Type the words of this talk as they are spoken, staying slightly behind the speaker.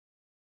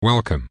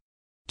Welcome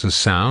to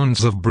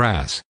Sounds of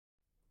Brass.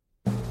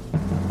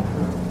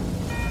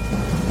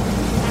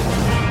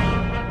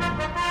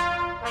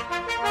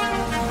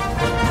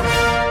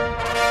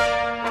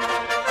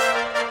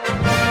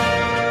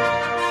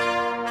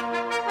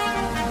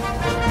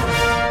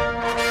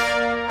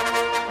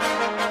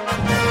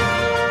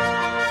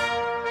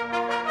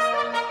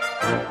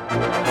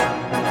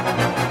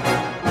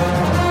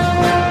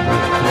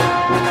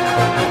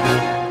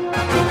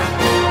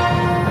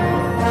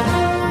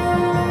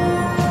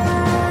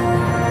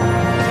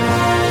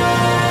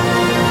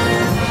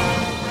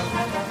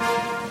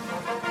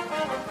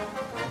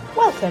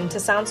 Welcome to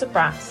Sounds of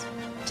Brass.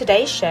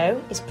 Today's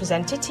show is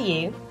presented to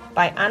you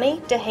by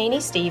Annie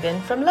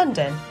Dehaney-Stephen from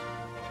London.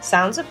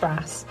 Sounds of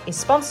Brass is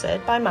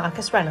sponsored by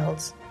Marcus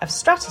Reynolds of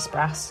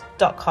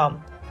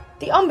stratusbrass.com,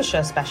 the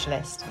embouchure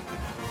specialist.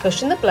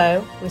 Cushion the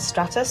blow with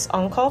Stratus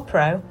Encore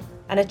Pro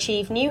and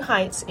achieve new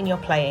heights in your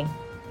playing.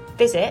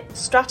 Visit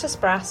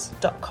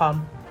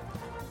stratusbrass.com.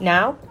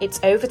 Now it's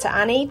over to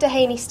Annie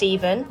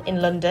Dehaney-Stephen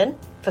in London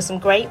for some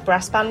great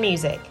brass band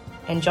music.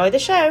 Enjoy the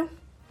show!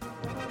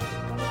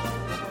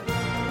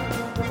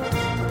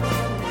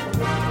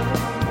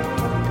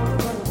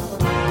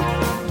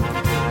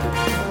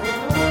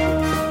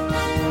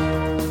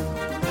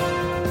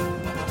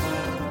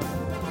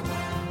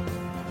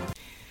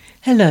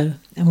 Hello,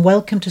 and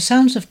welcome to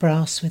Sounds of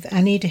Brass with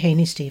Annie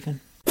Dehaney-Stephen.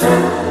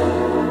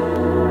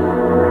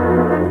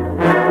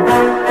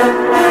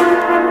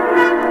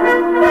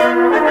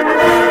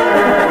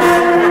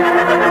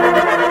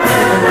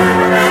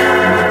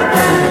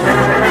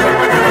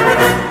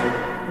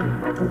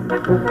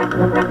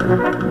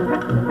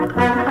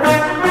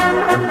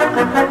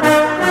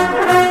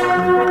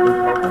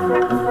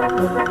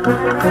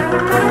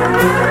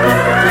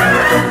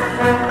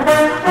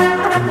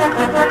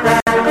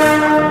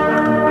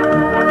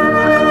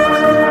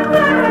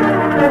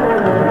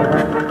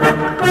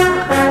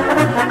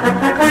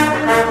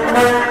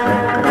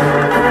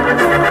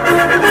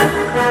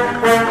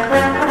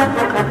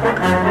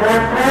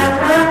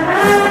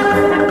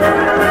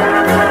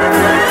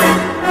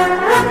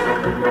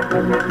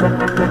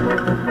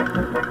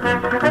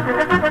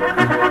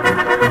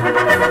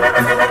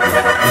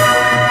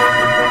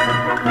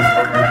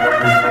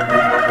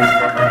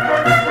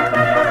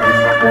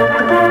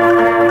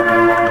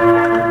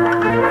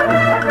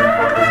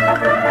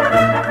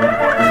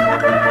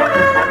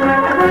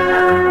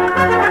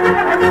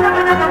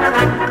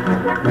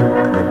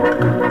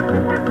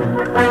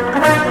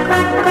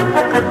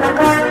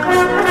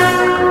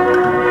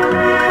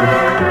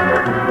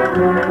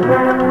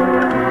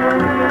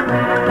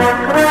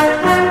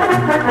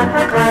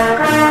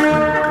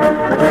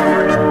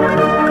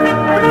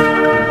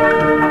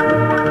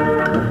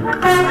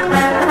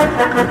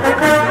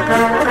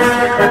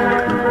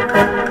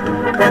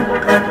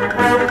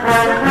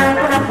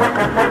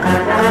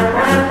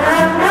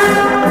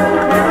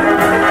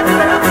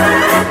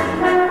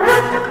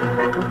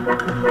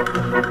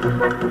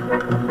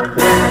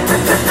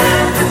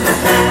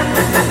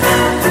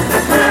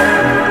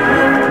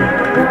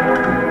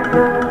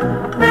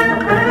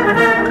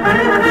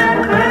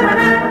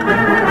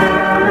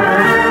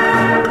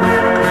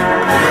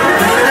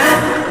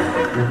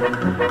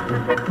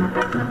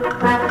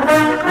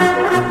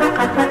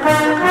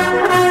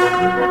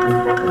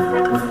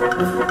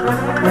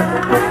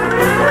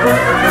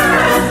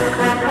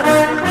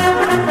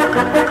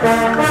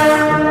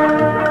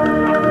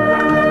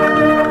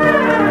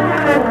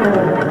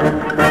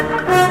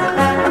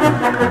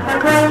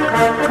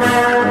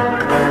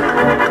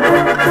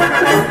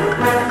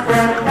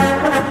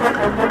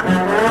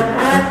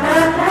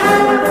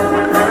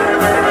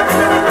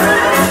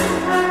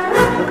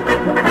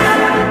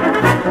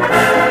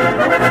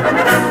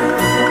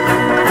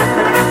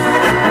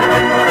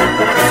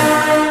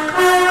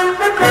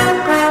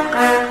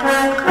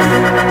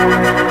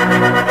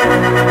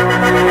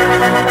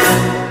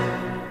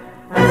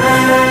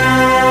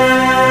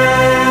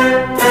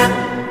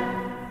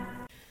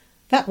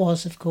 That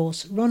was, of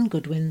course, Ron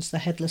Goodwin's The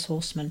Headless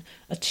Horseman,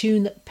 a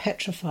tune that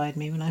petrified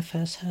me when I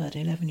first heard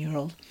it,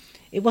 11-year-old.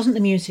 It wasn't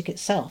the music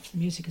itself, the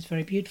music is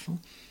very beautiful.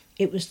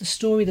 It was the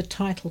story the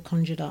title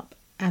conjured up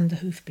and the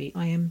hoofbeat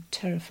I am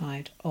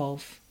terrified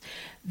of.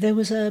 There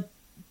was a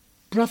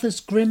Brothers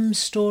Grimm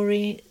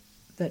story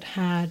that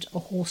had a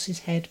horse's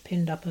head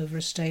pinned up over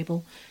a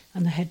stable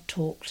and the head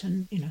talked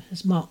and,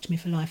 has marked me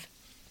for life.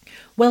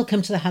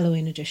 Welcome to the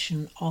Halloween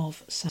edition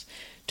of Sounds.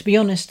 To be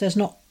honest, there's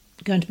not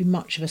going to be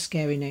much of a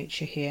scary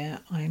nature here.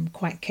 I'm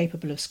quite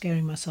capable of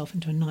scaring myself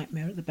into a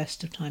nightmare at the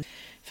best of times.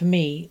 For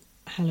me,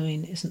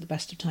 Halloween isn't the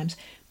best of times,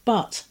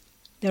 but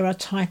there are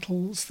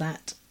titles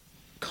that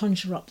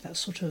conjure up that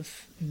sort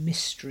of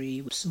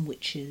mystery with some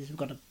witches. We've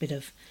got a bit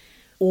of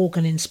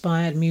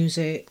organ-inspired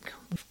music.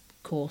 We've,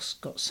 of course,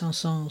 got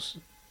Saint-Saëns'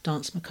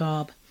 Danse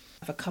Macabre.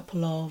 I have a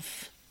couple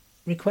of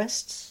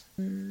requests,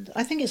 and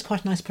I think it's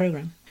quite a nice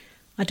programme.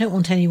 I don't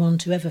want anyone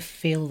to ever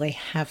feel they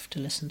have to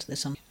listen to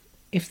this.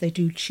 If they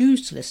do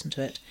choose to listen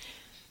to it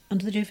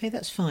under the duvet,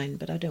 that's fine,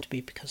 but I don't want to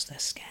be because they're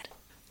scared.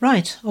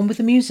 Right, on with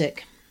the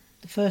music.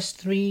 the first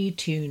 3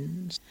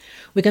 tunes.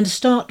 We're going to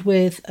start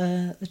with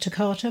the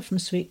Toccata from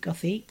Suite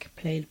Gothique,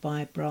 played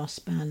by brass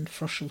band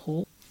Froschel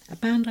Hall, a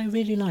band I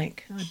really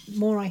like. The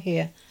more I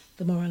hear,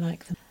 the more I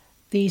like them.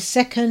 The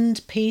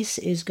second piece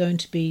is going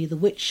to be The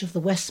Witch of the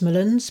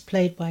Westmorlands,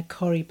 played by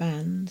Corrie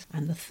Band,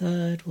 and the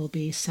third will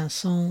be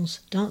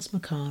Saint-Saëns' Danse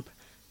Macabre,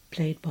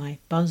 played by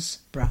Buzz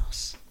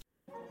Brass.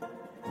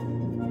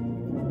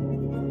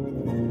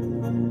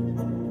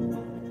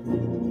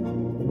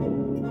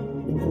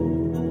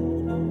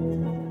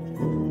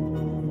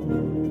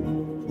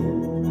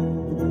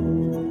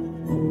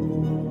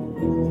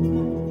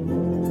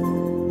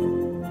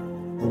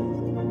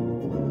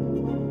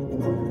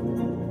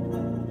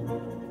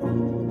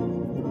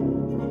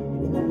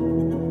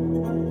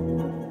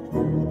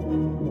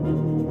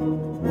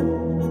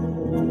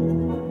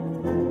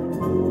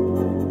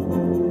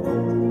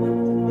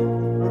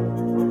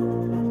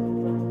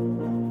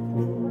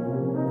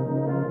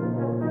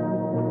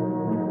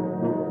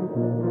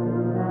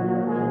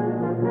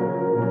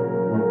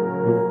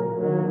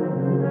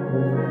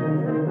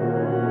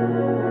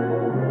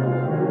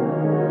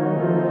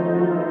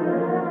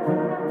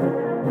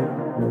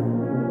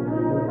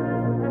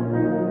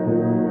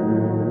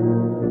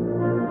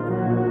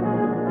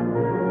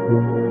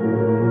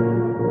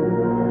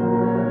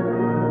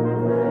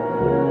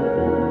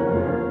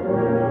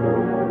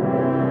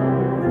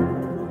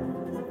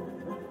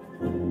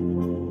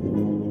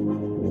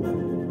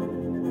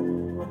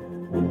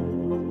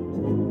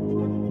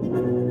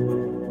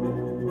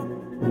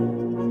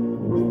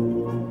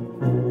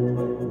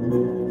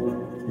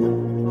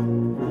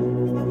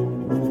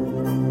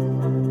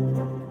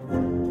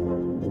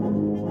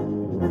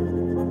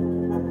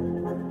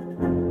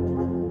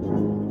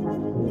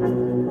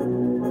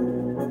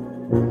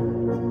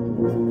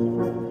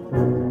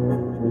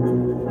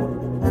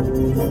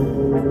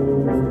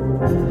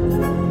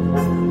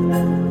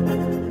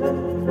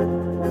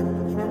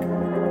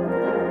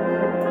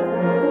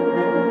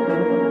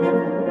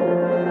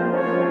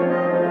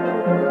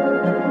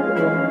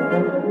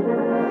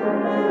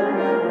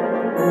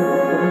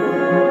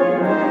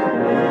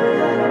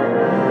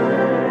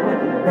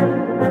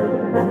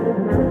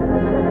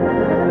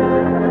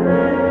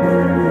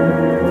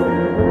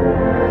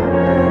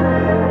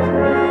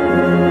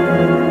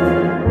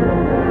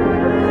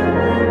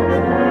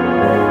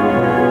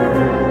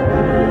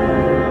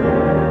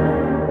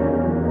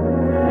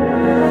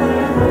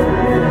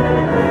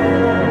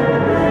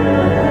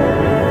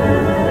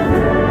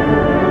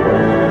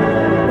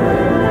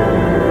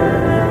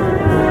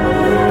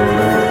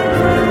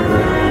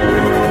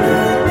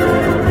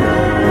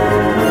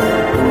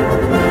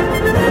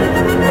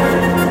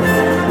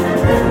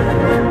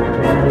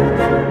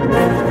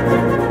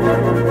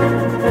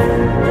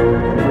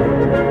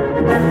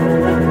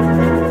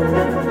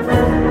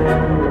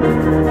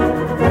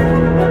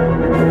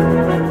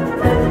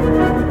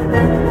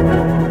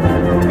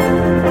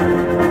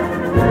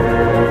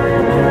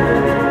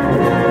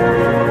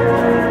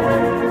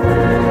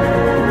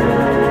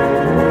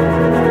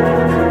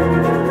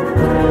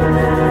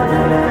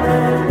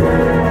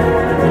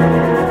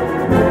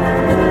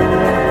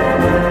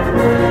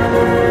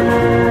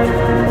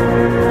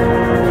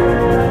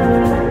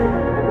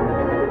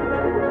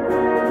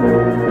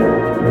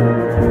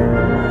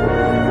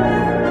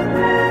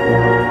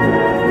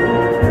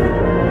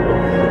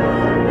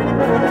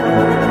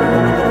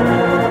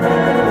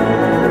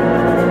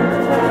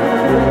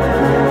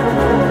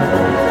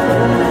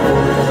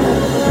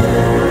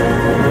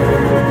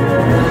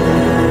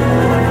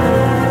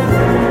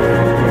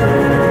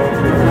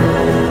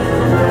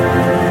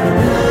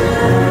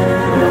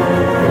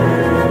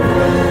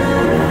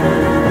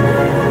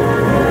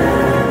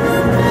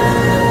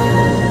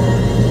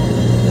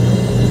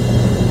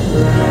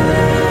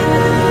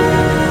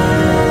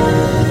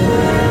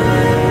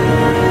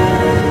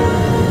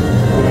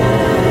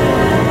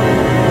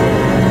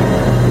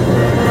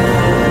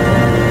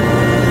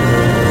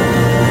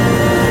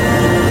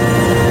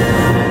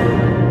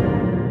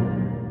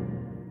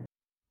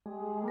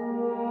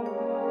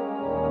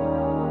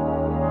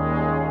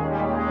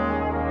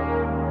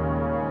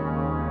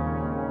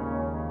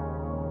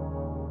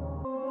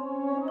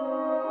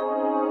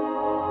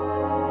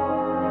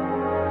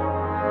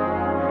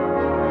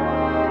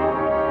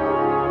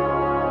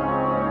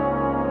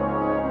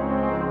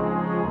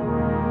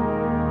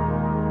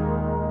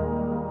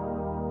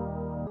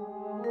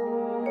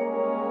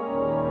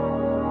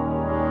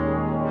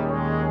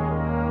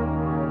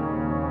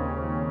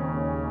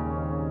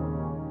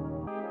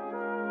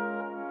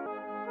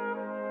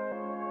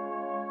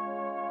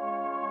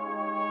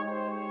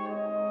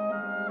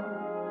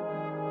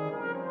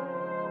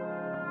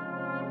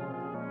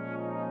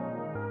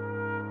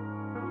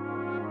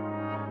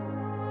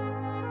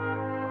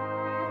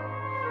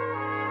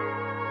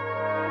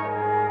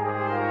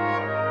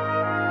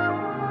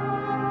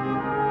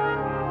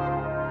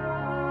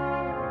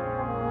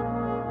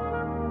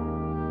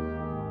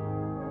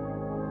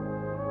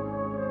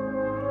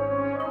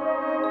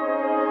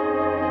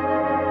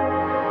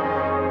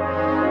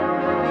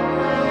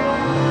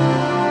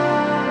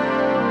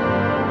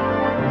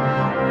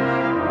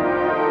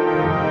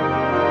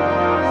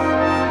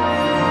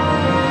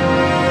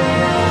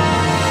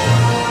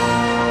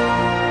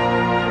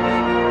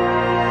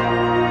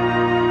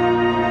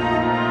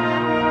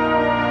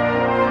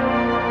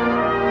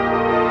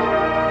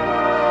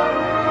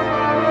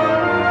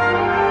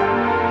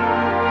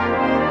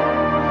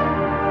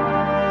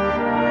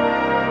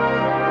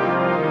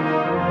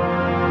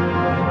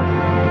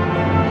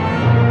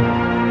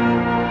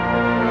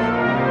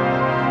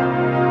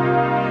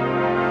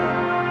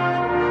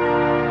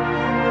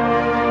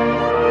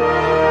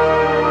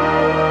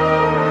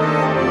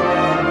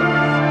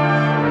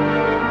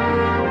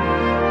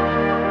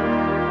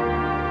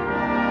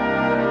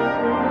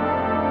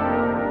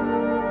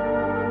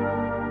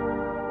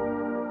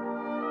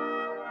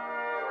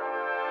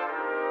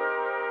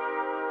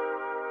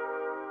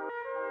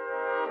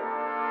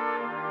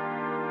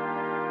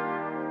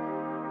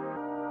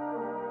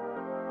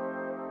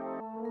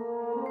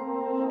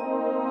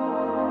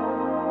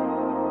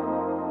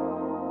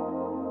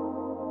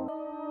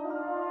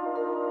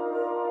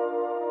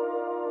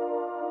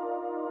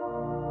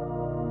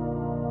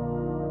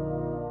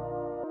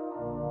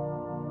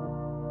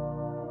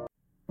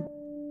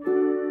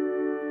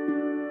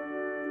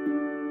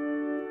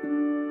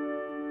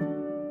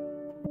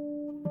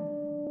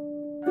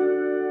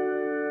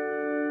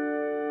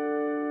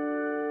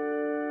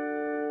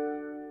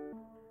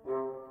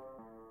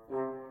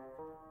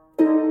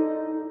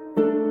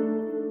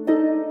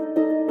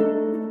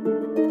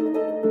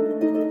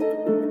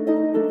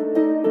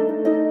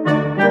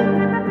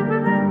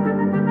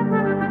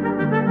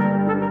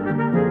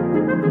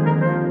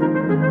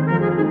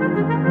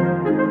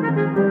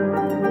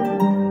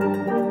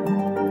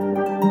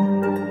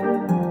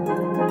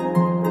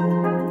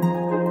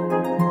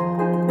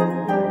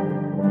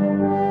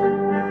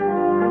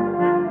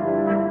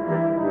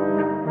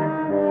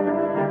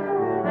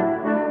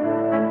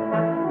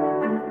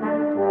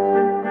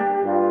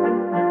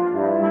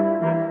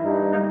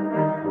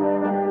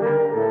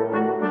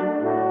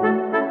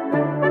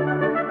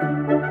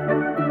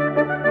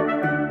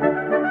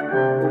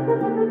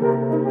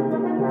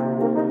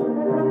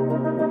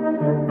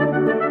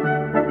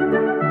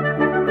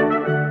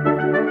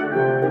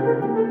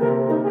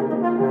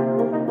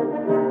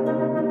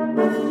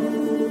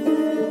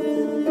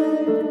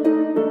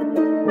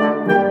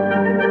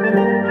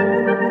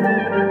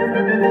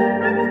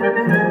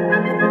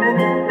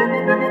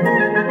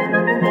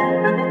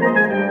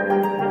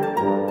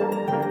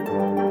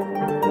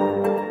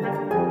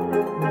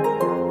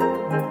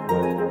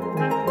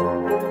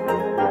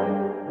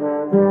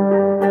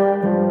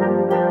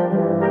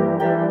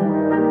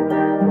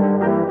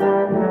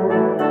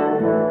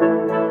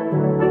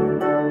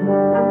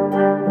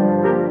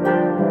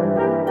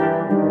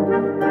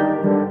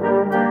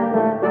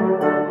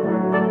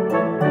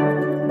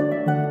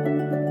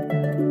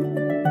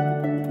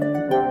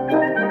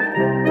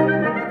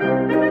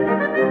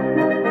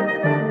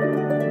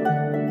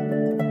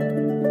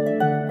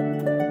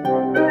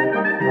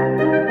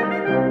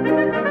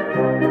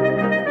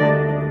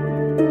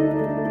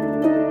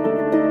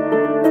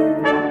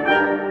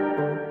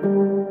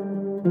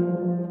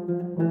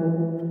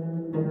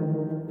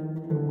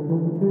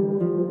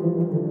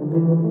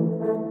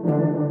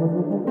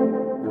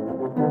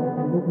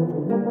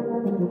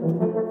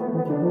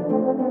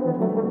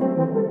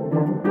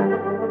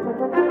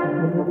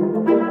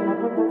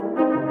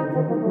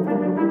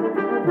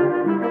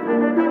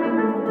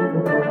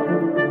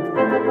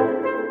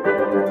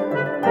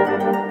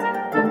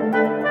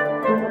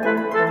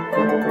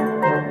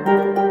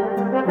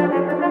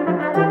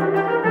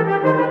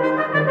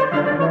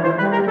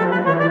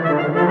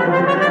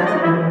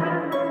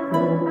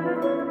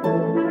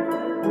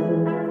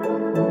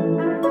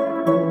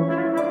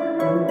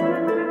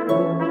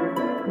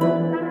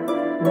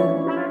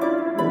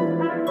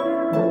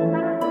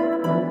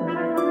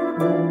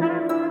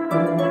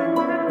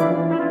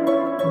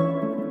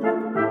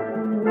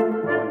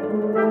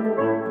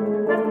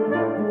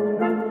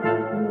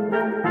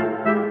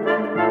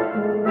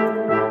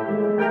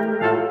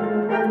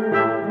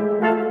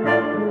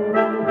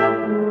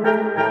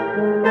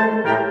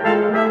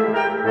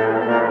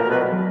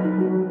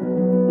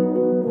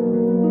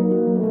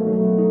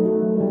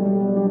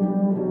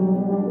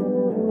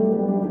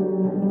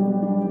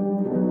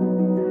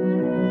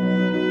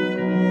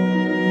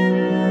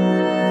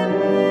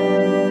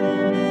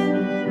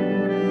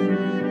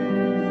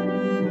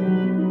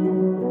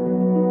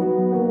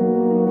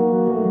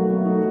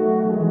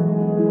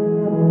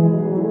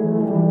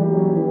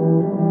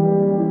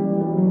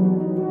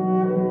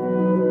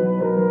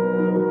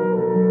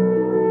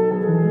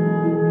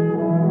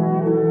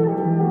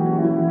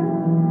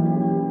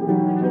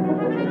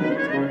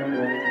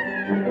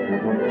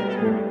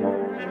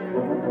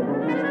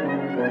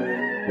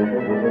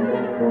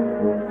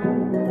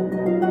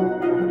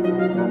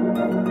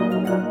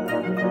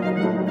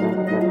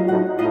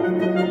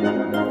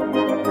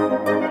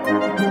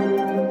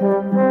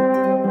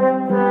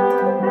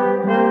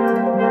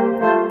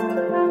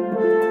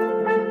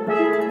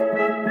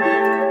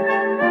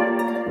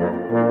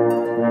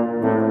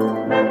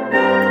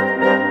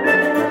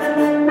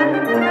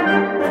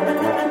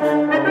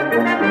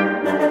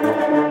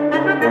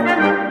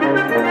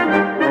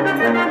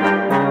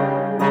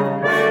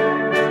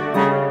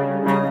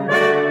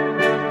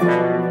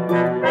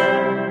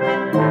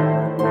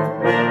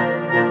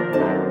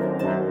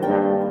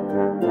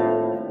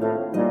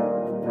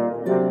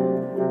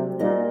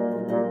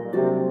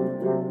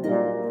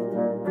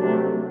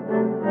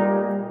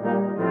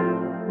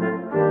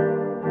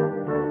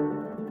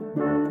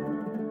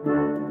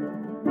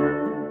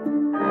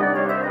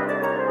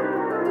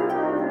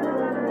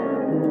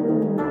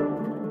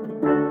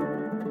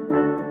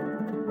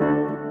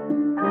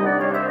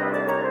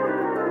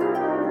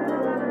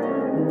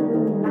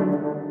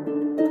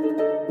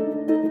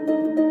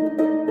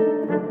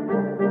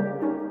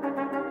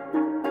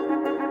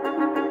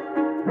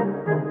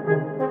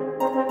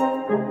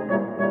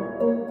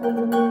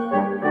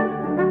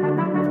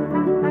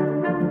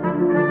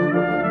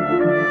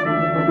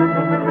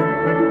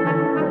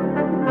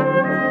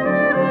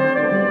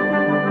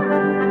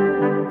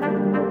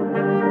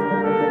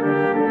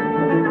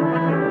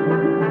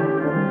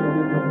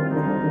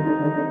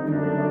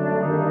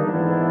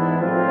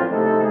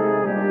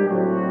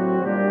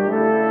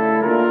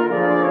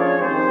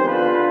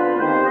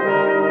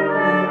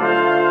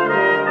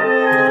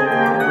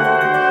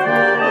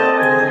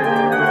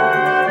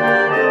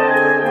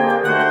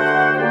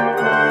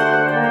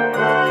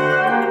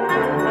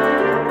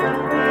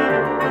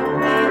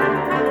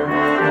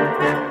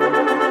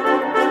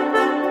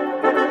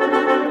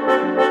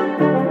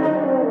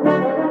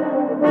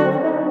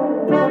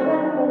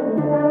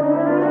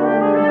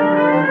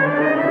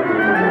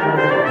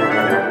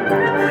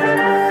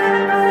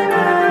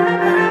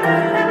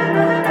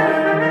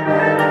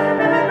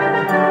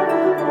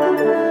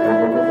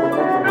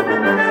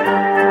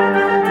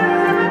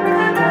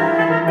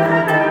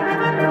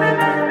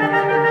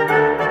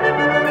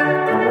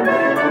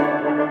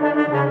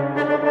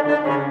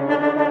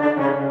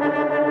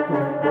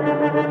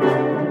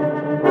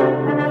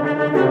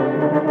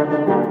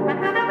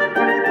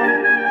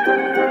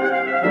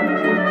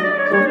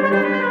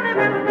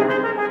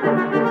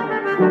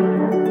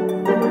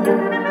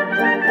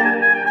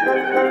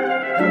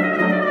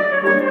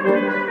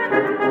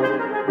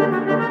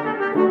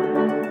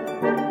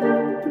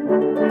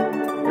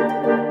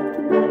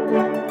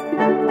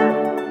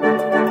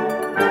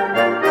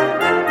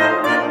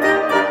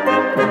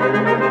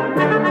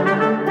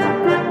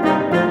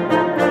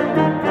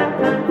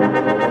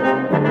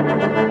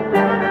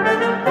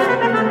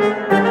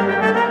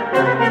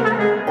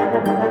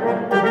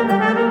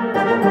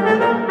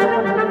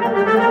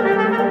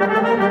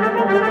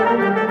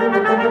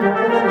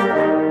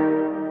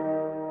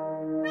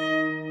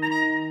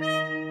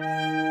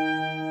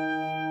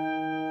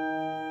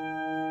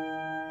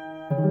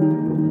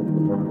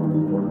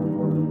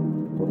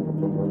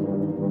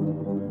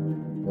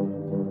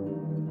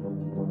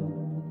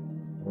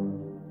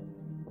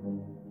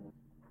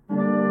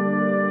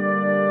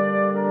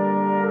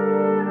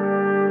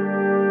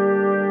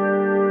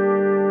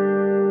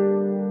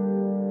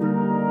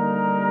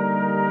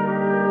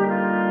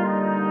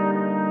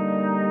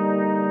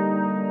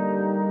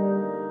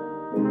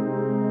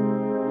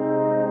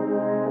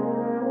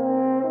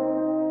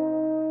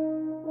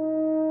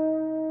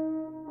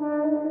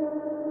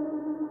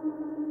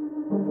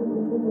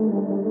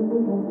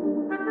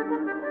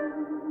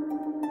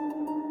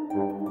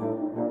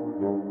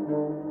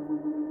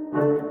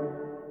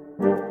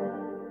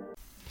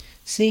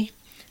 See?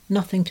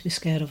 Nothing to be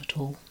scared of at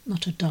all.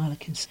 Not a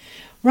Dalek.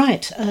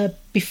 Right,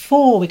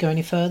 before we go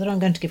any further, I'm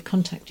going to give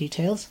contact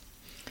details.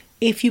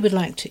 If you would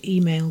like to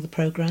email the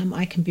programme,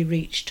 I can be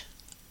reached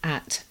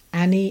at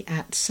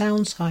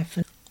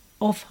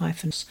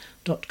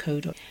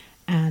annie@sounds-of-.co.uk,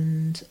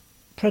 and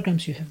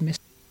programmes you have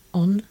missed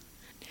on.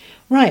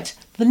 Right,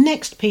 the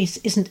next piece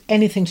isn't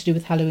anything to do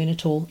with Halloween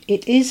at all.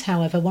 It is,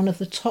 however, one of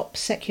the top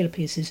secular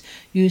pieces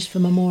used for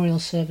memorial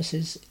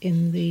services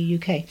in the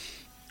UK.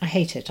 I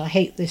hate it. I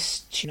hate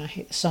this tune. I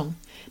hate the song.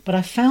 But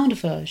I found a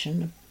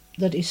version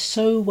that is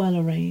so well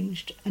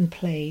arranged and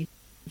played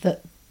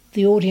that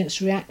the audience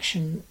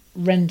reaction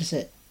renders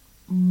it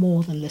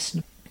more than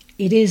listenable.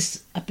 It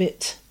is a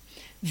bit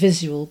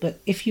visual, but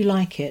if you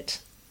like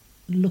it,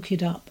 look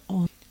it up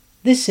on.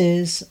 This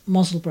is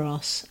Mozzle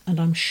Brass, and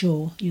I'm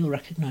sure you'll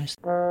recognise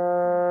them.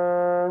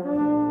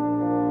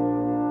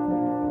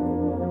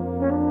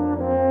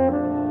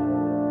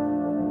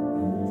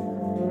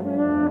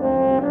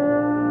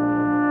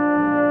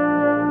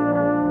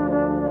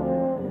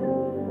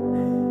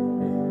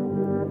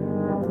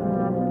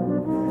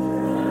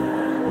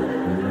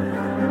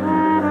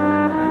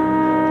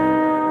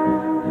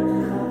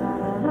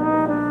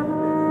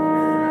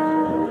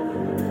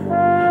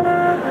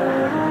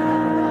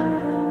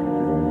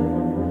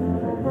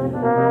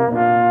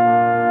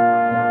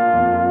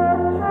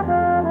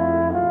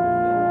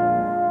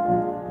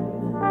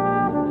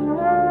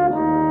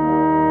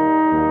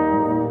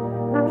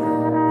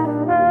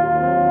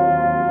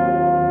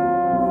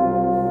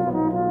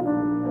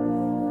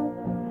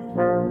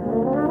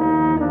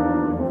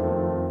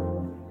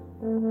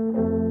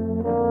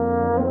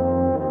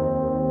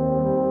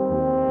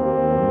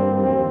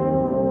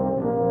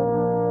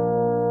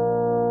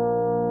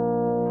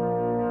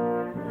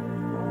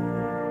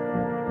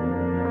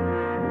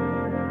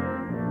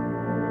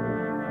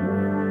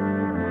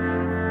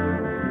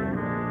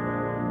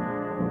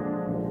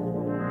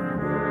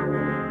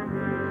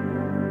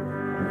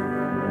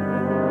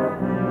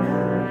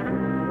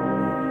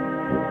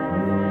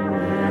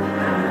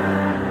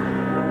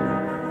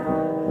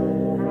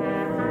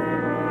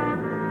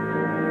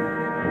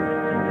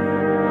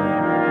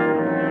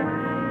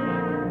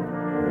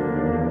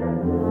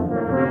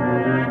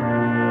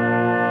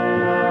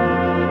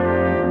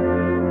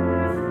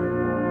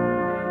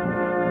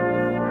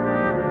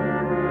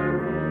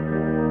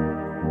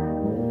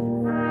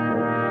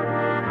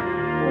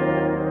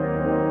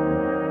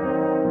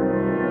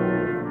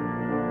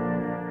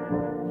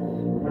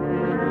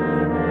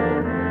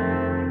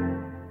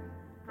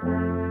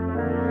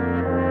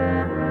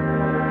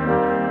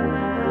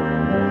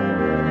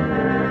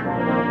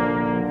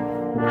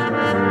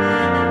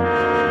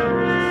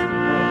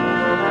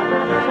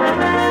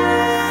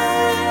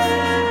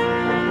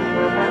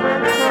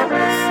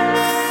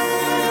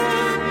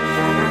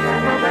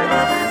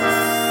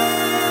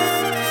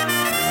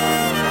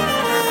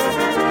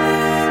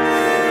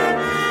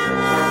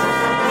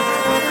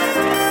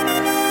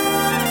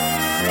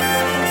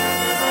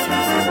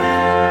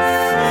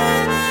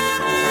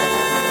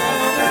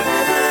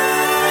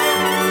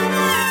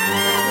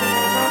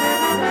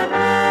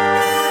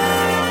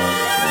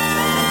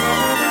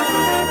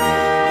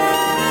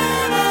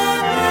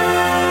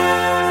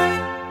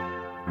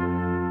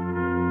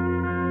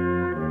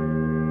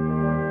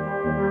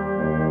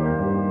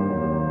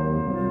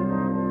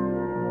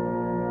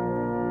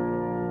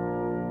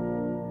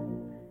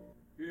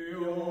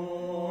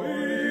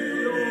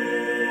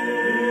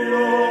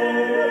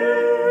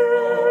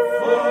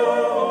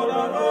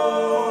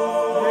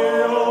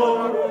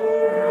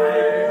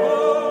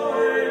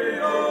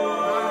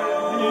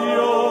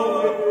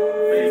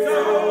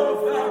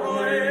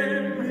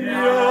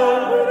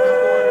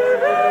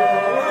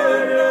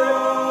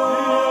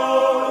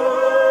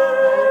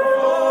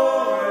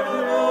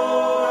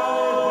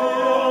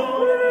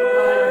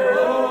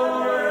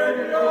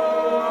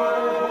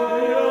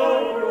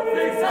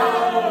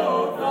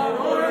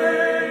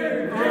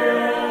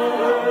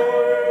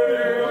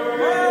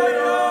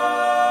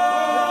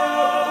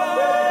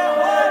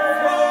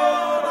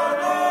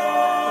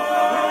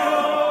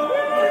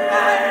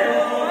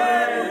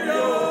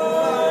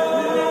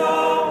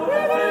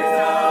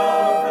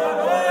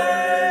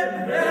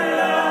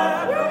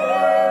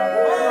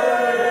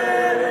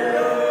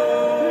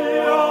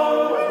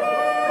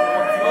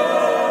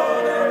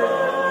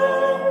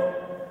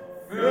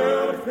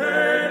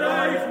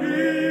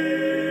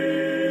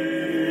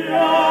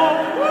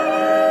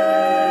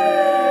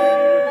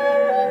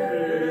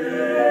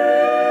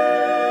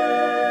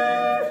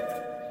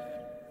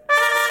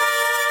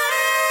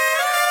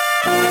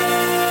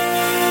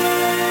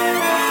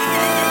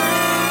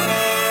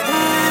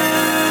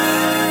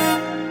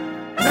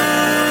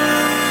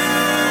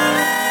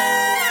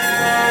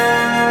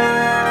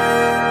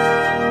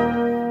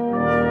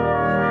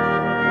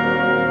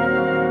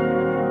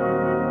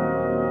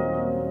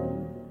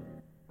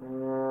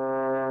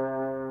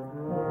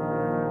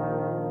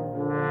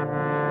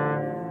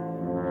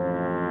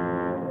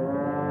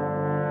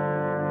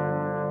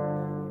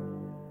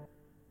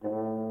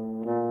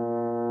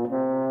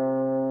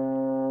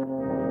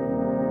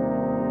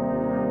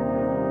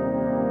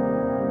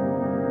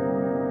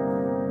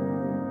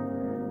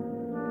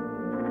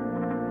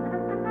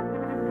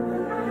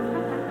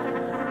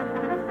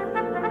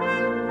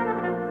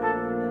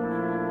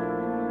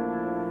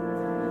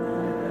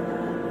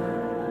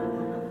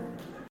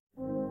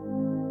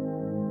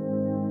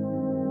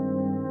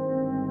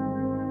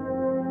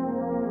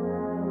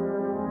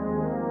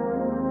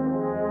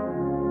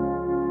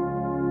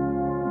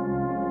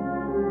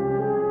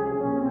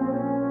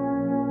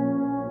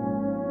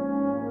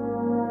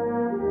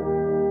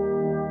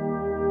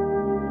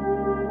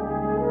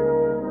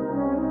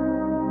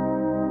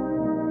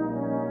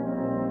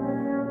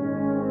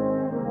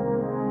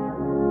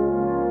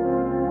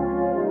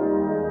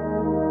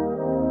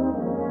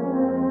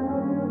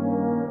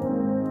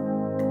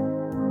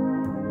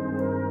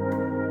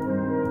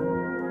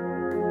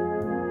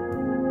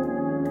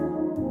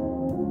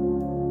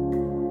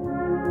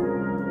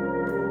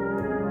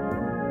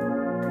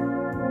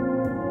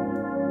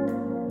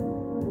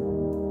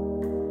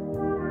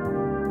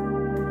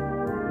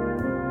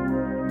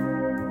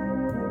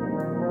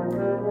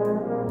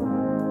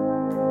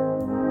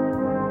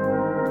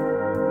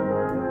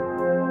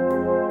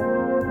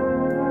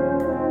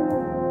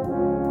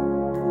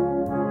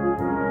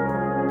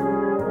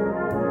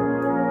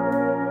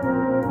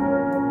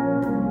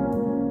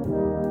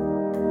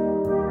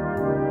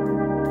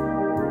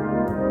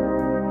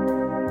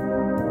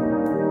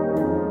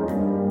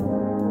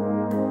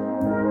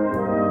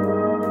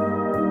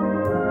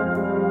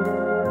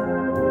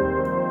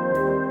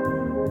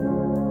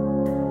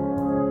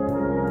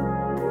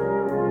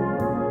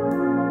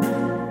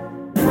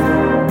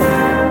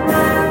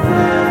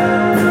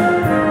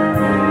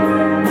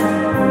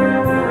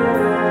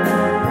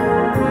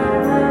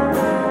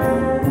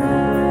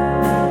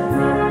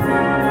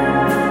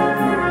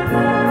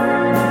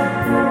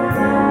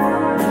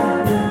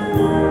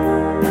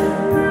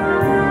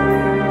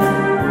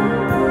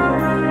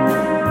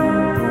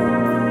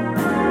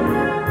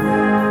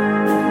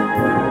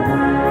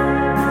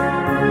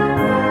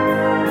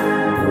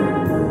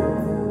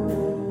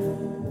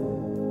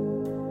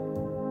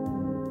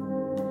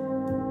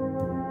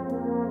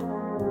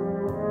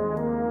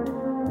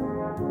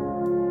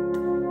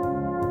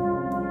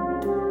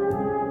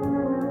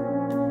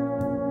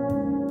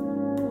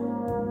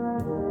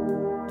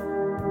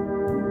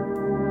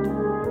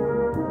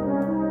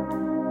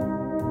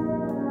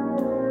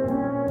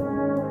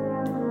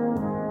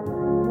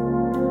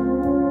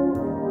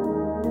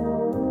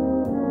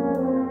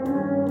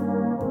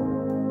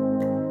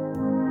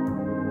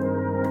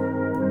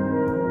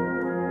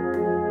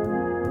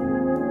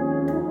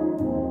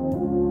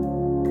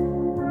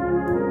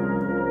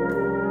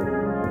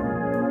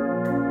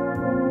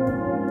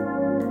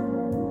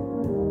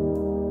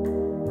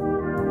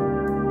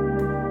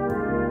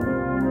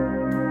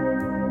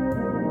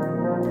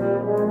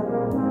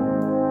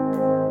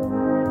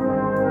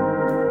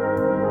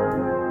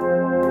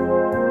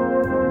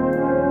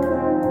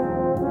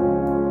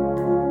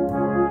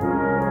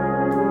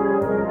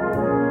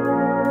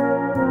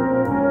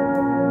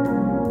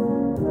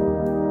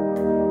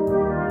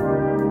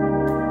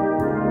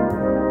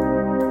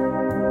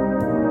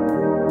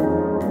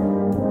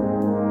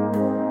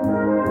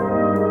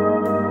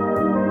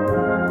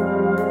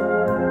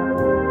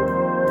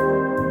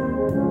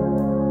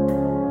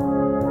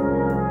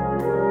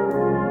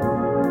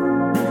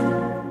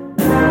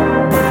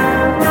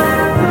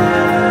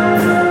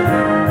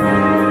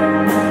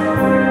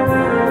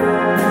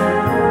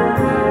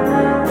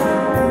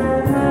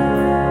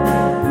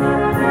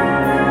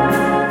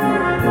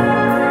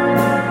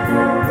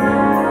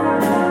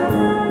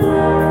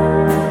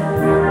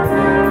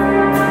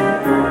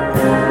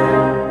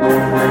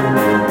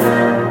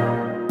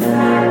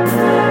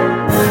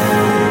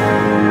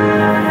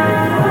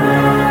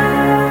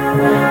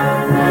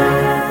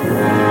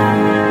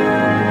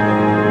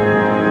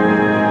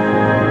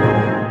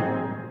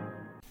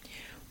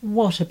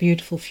 What a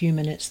beautiful few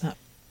minutes that.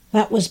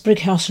 That was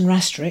Brighouse and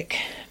Rastrick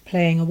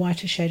playing A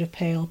Whiter Shade of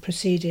Pale,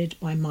 preceded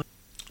by my.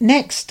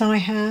 Next, I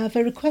have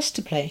a request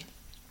to play.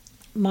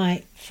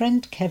 My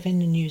friend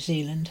Kevin in New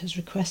Zealand has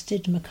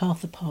requested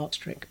MacArthur Park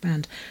Strick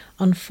Band.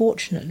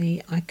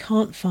 Unfortunately, I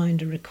can't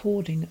find a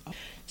recording,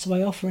 so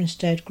I offer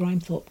instead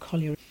Grimethorpe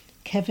Colliery.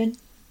 Kevin,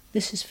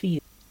 this is for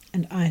you,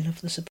 and I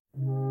love the support.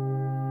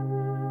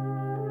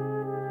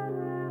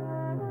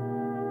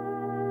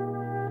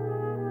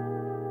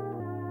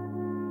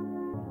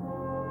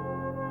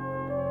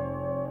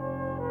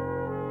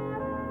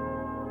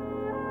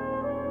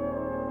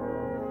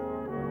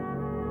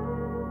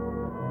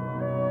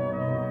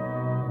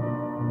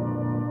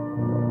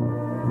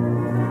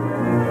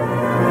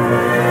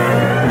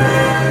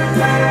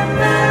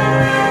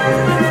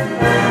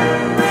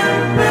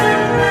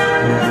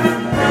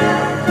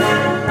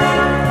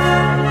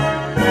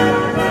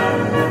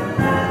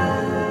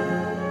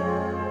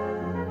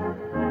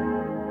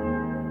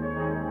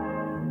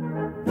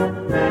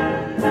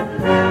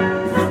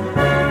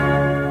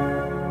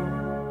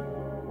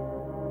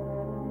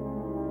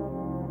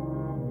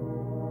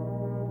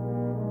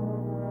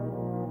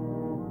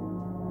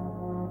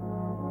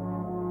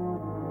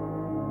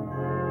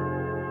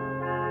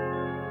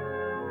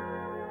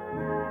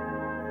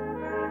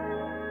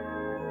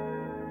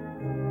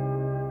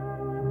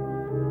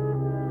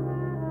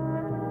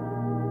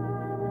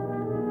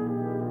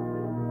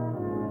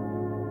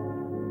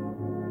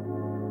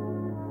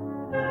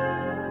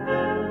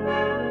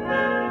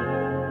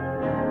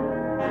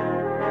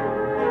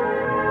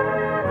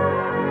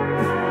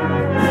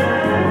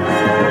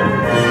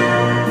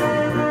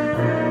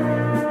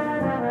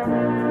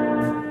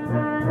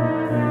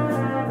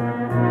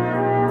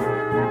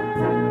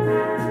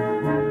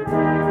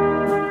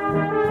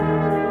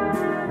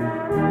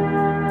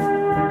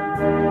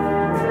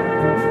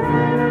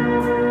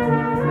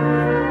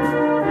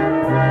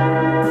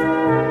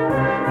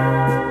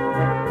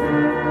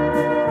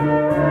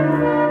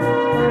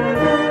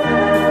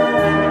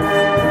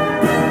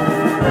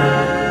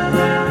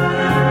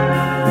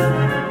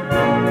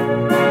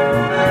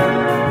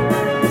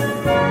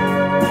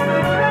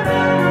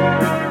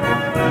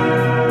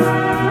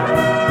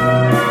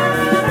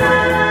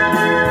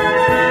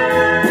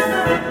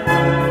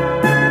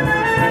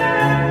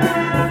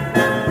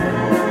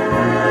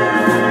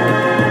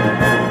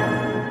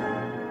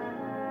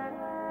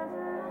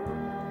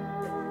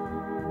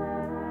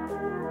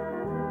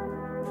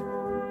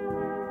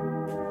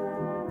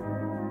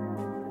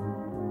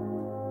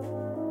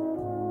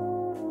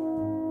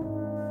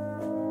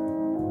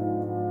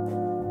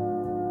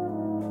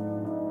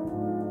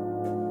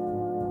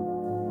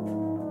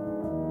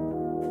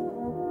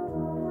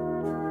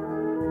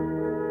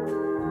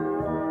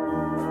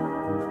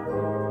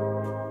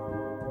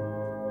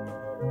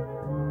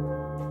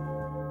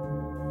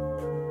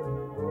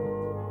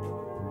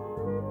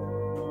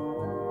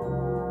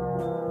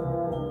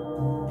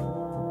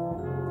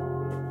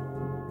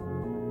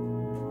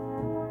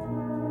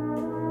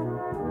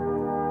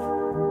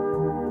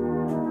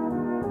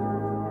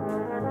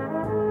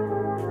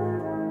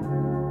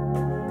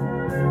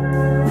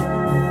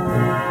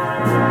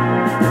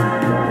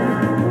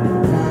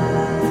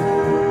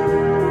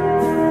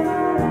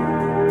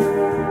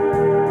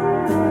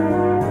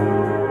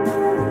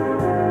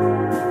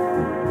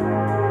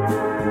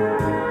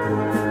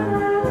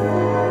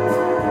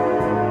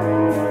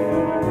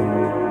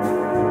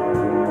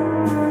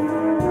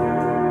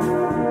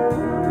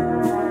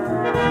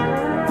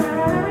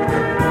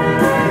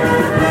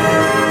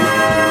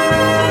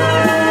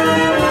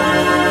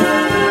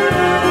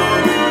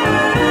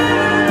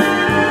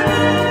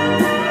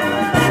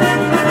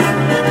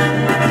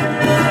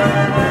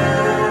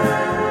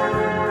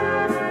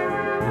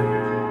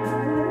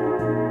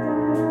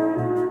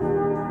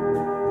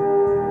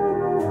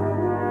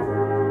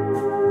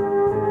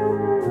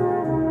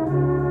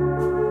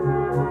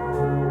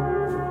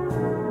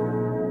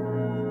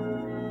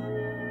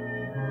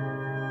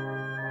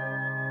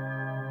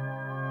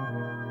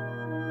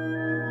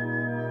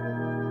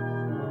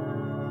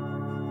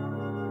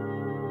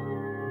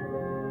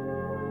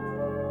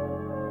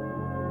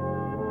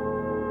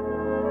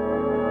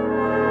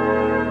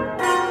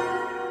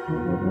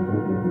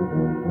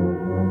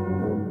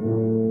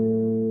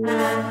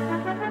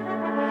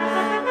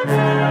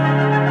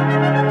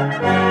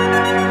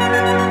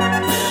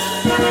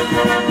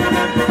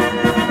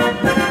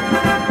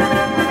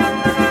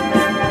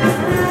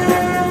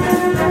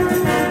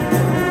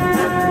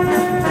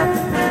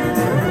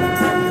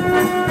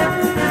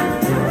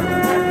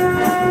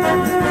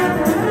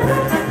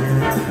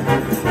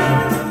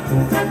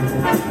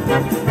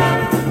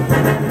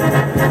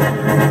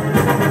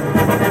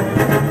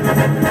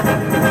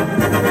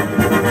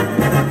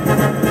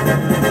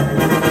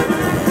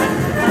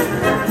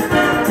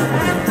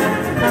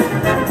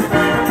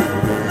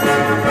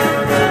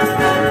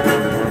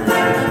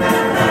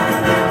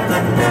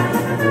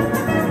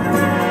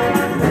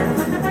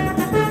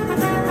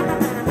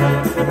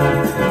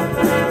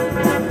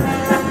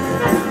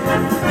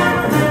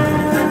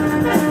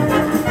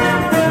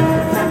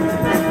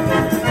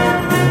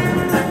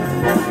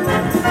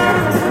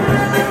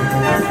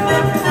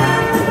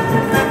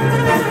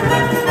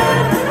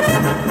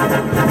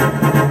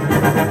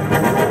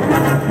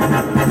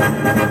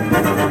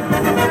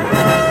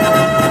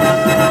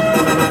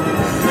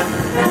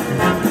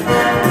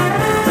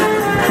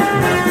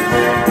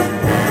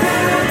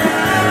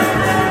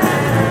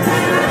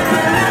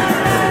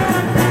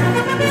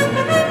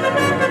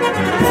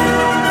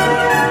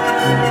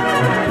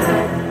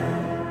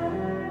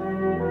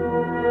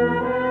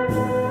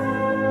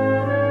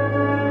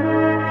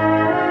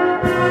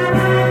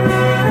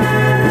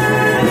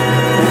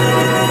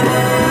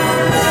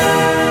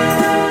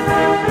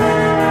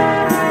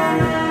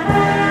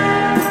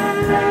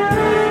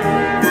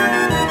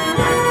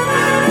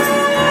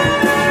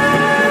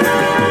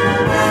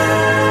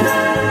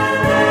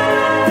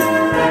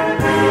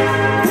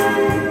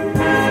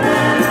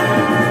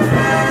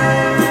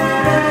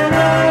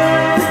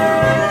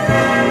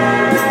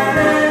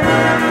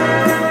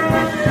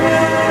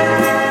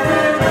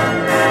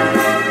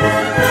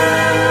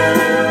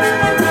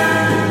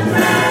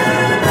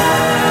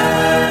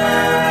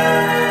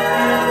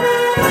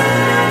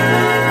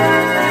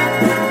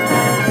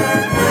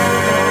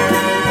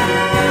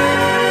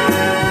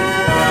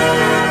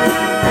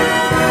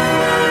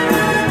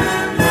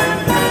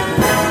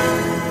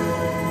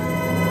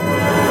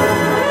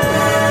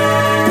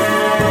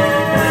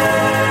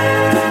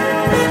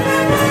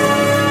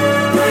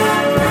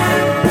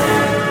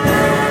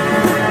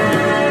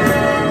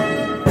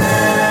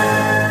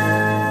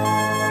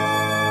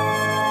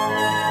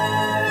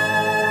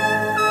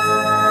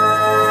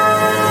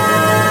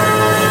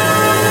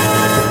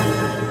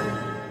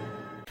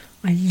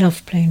 I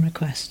love playing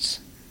requests.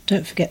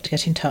 Don't forget to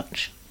get in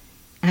touch.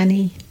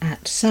 Annie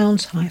at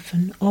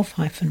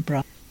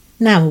sounds-of-brass.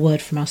 Now a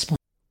word from our sponsor.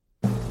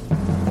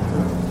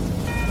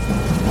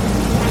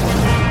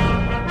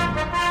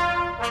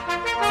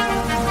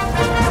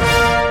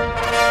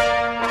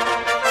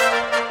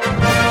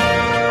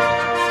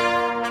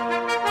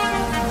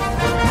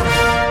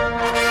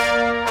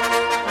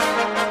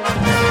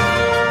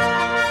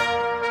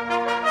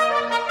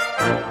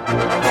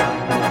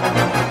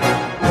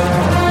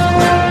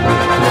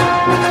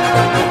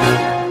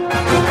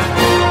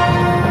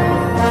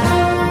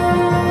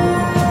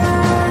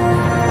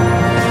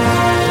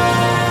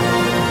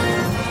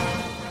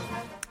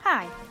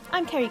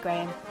 I'm Kerry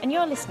Graham, and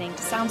you're listening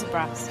to Sounds of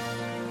Brass.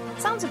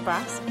 Sounds of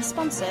Brass is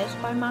sponsored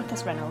by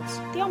Marcus Reynolds,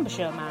 the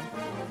embouchure man.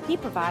 He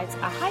provides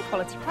a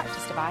high-quality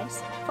practice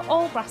device for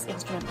all brass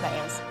instrument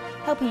players,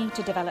 helping you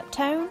to develop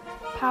tone,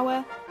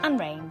 power and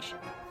range.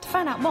 To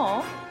find out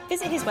more,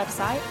 visit his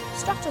website,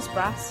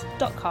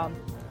 stratusbrass.com.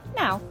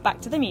 Now,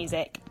 back to the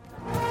music.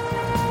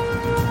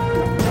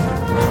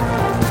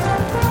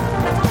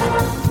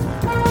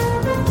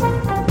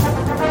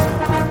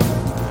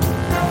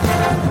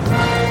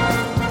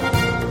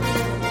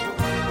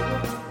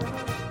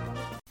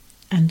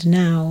 And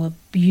now a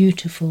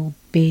beautiful,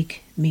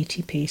 big,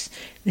 meaty piece.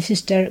 This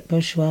is Derek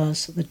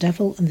Bourgeois' The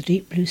Devil and the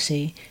Deep Blue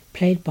Sea,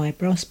 played by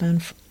brass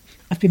band.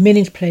 I've been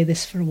meaning to play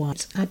this for a while.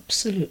 It's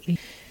absolutely.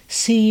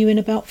 See you in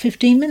about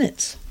 15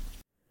 minutes.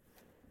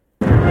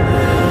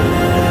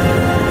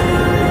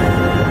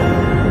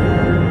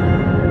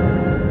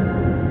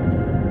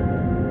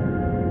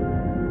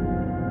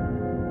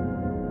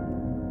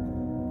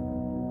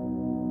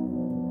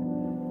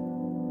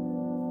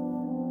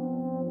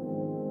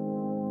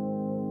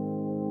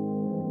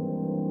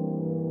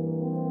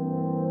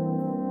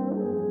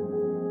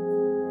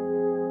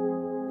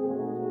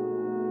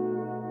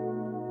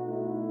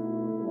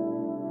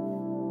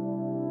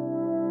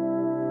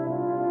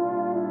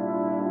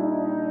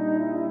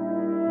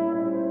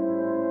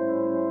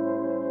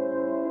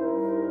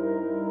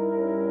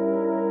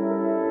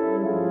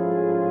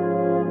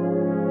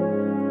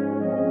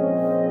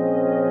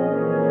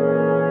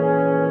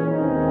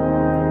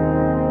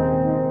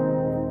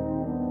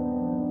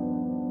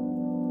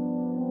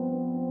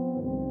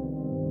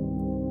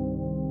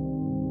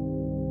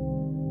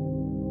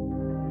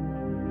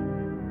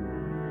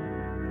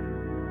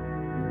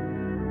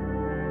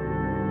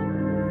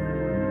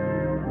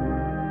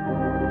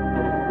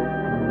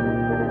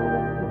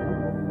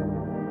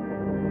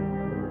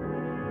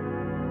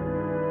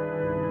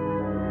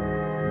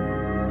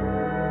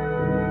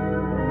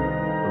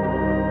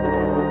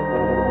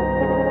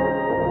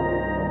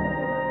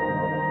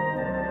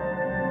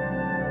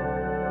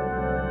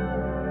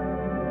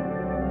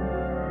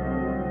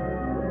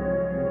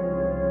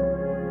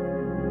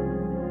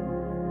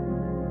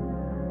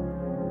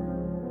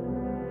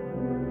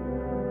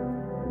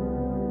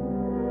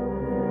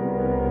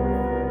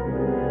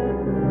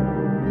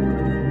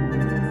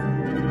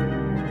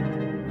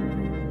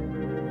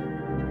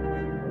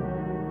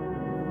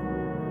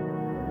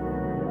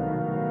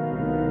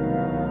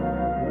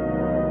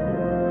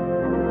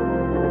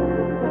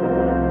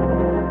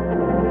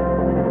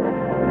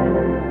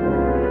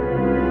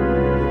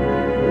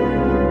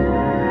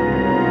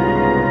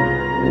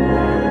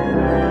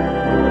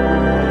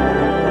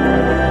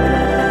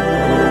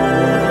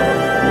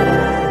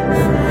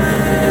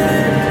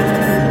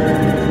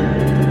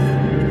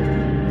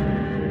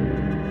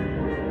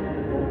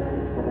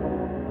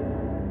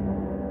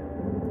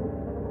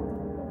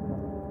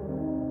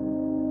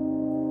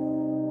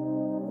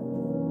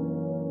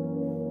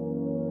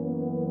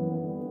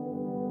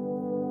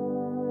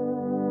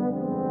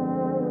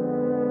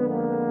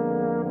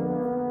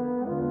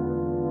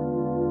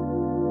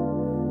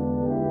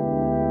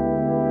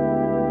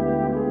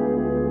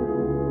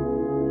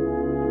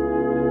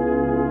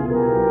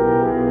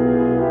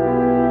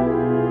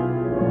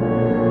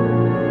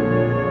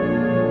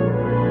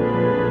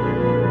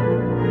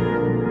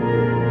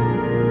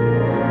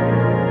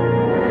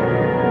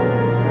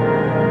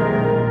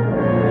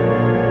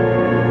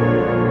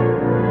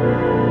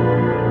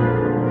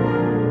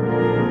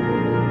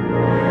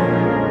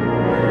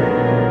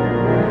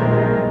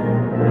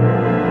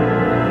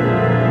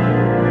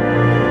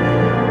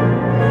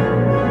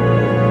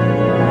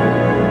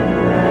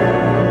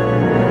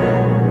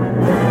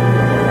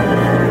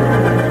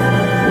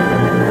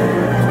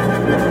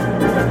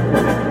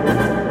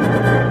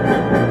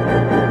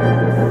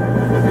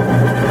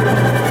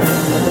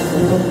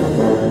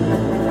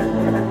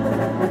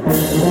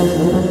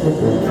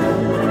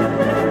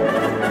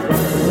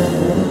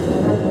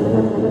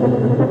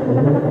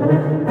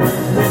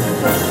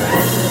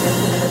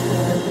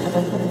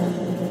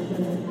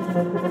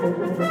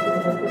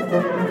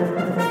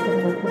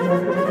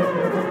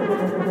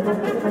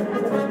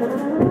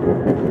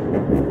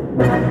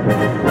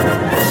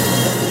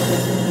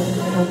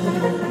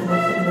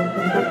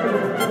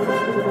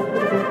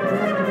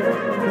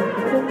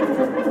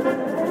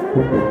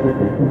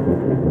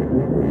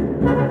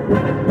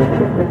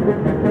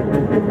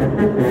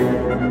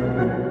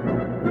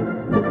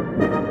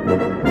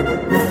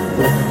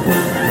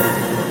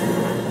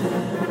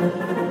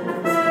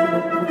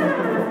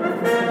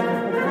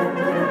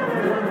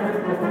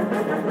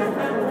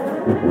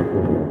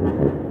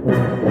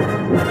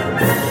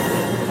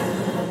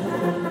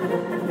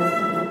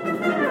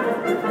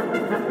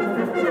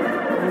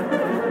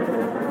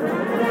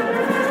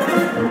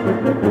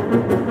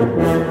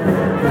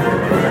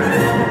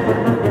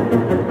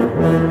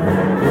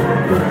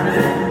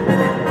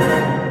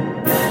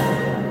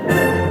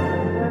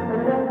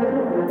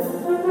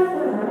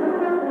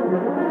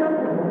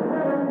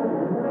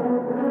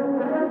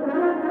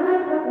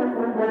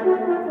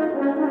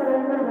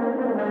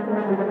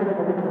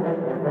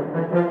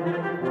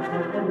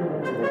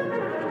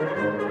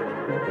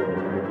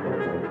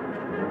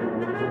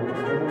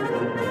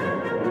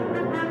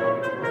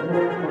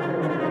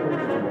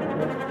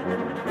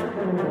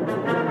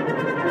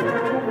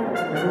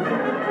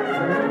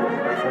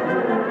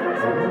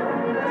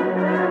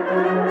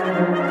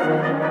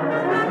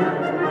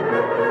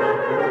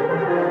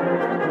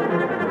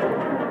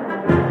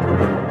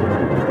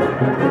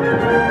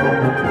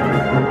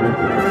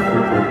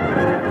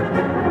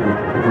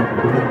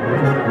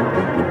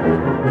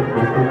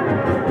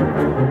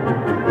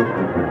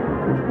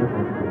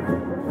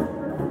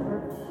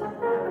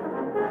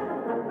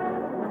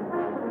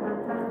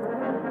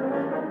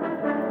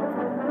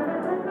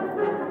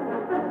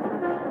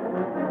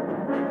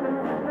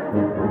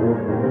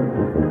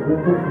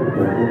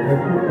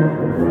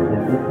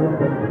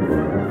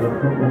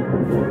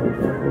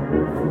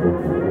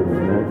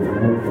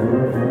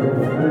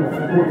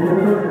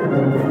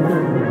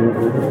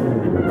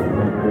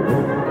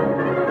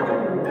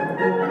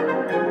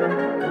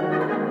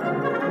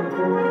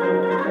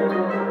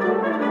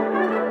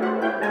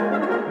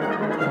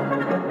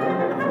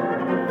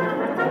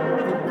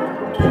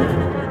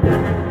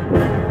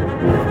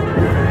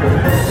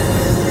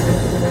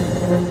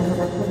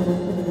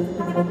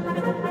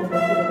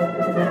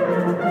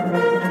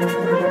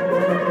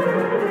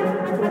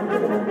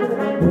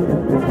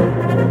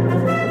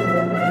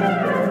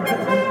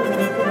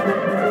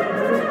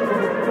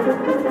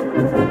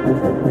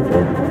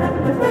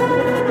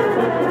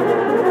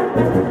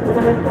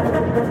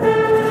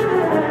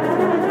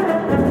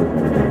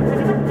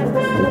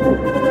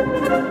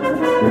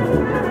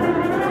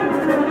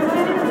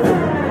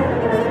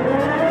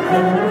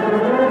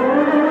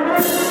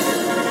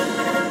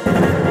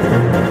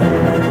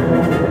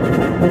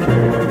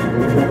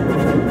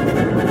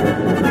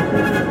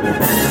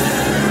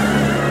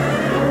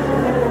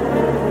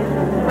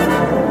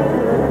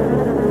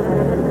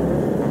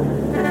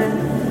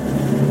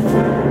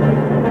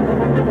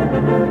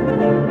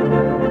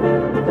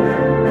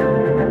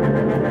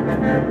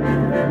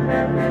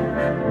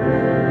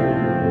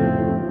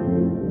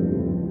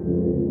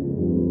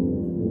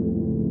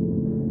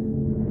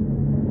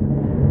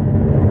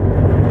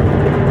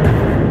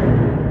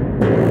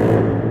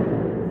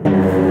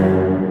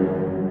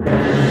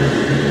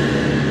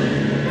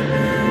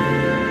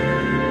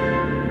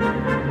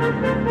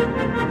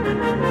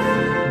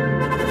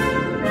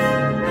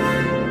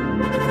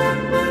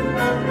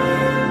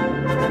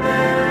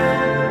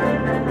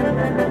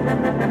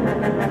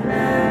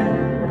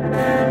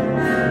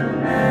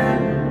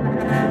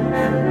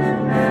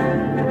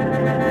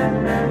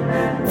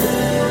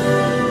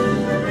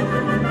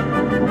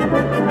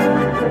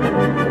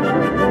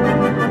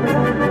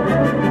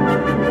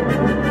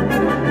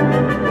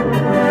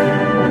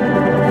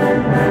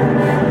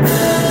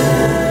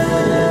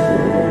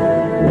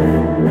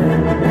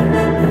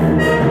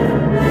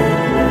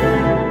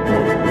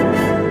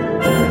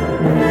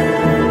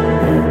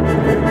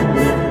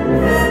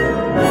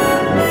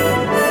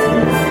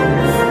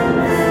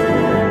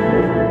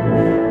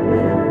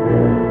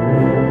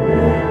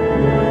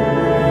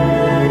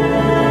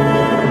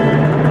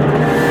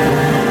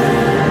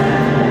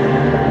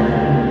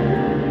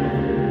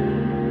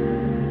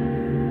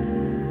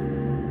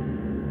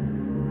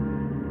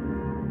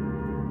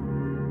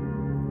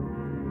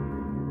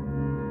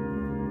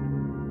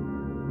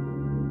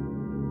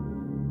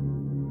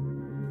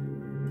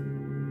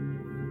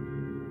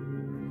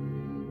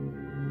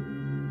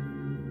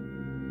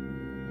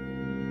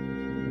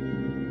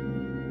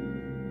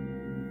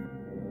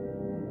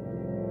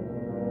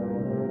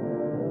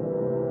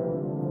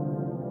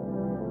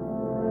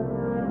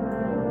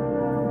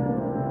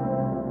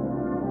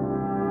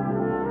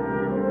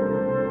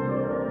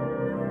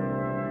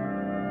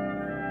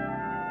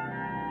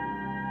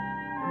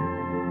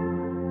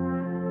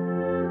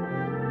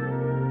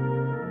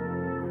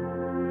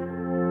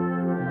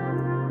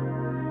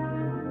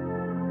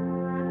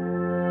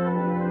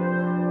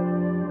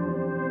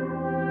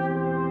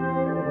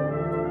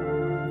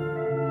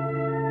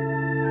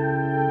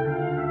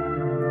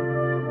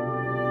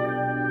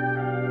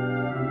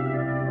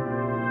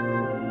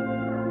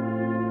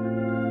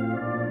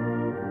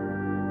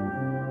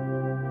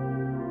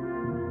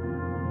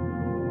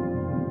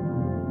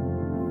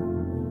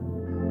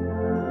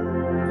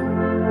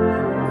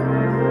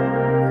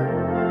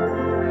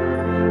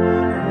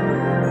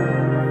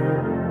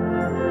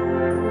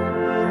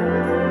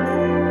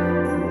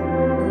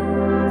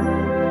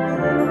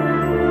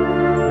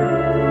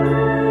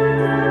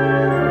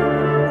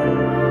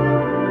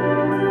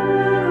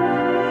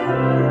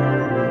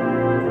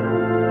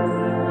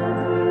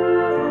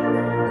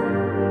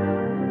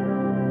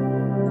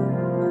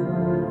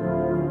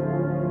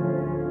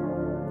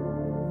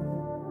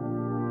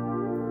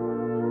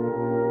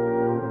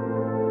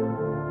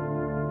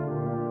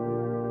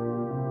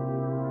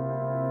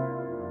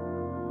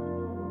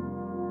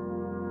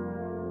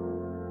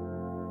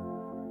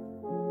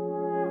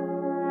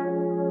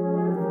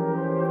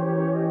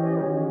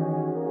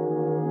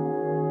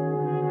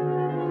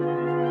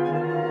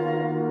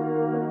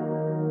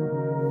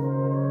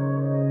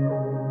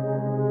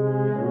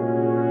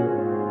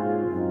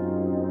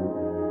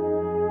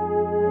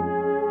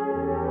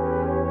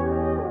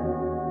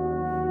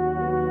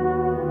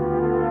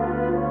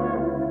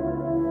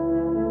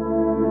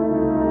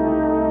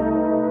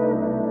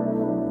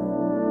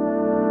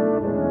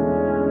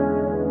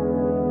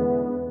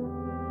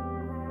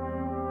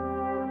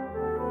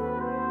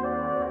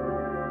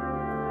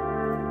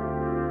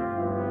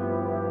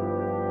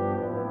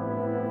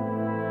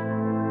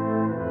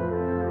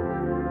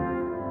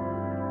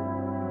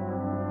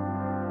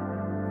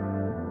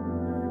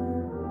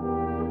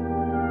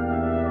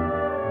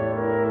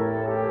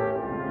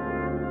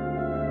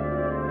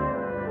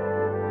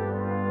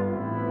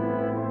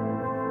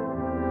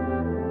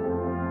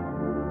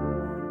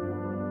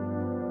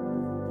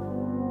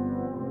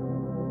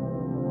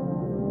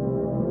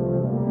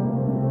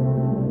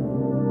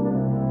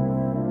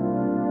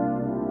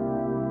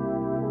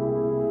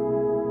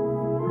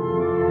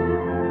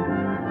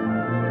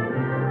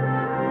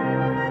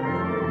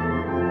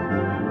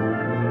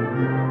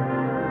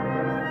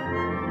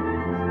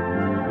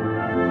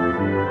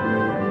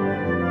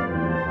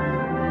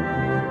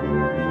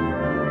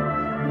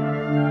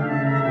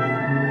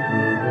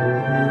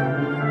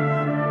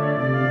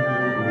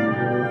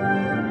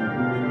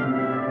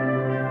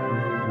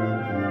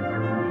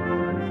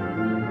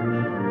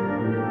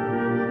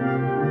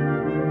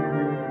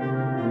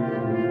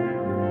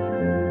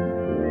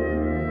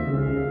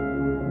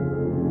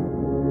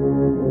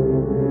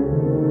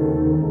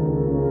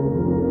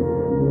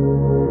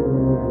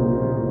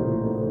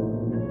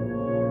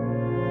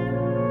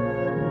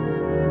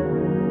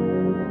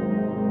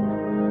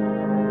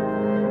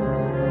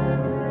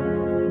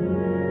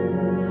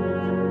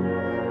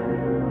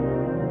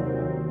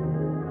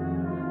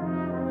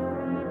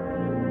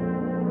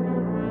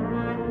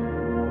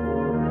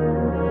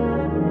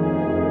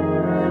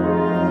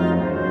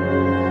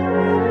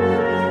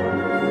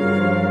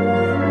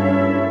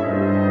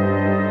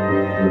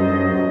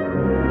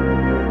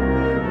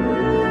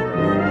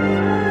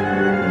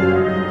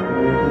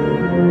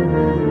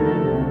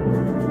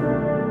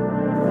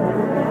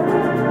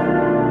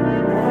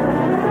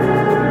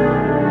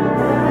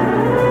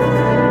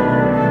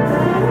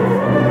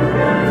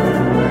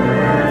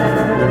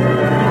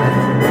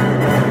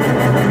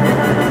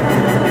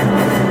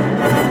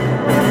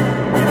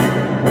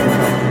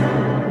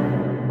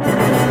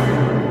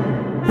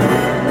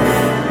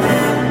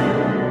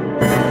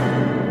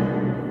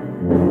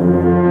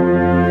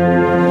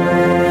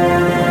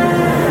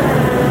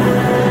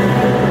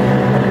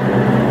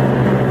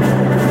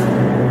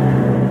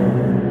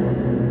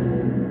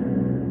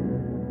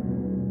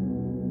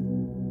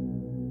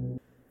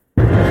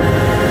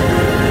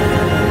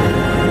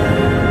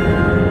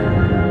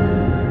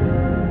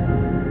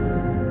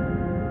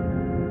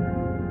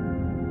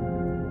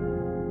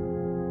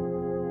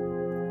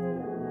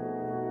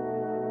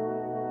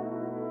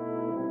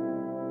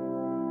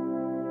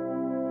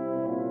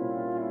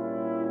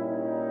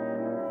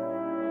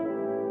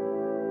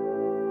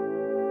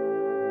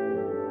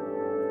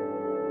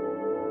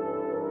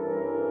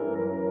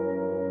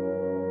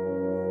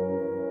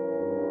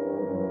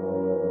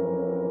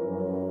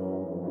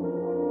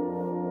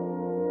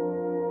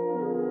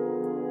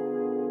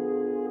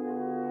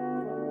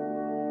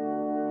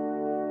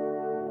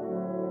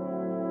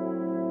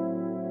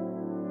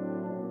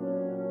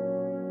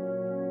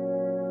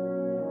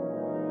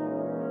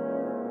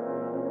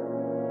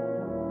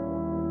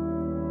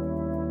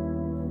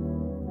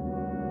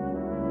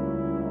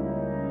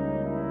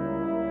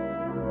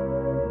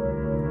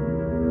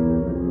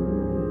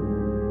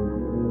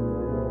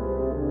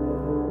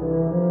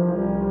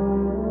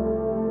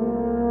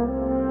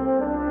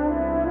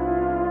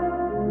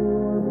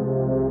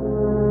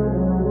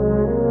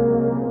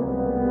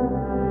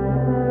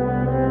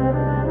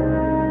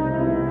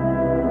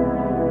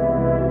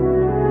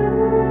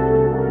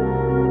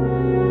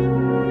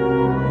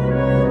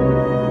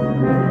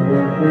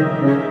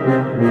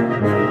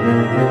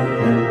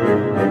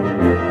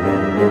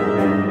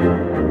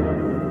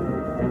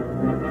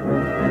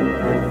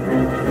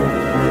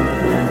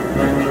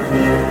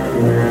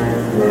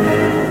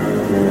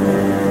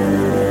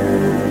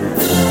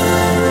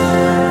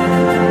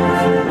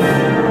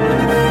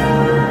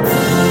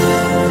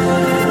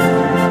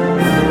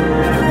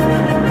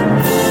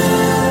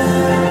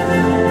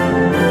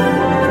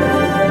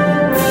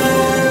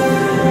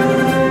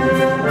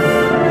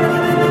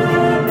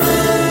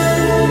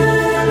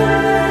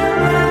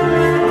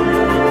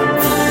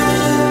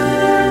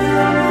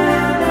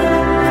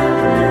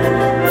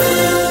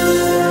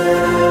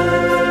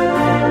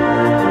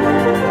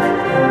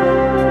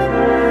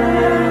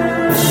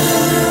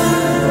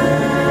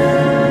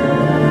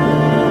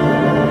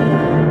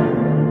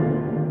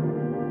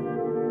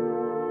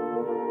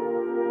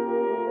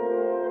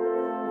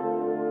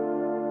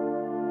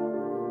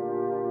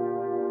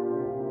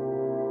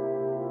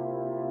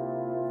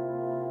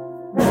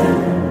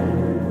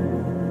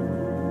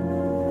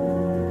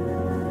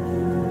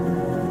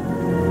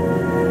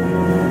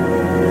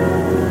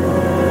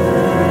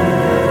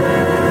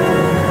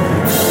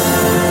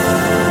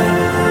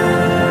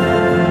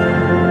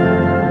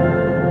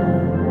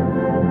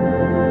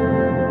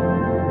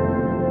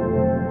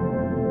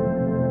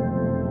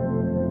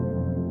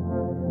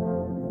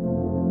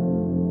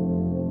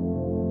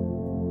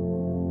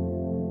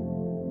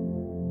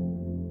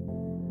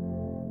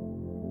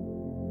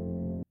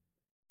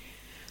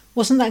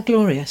 Wasn't that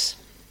glorious?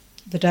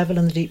 The Devil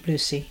and the Deep Blue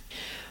Sea.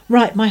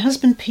 Right, my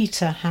husband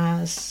Peter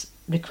has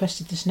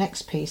requested this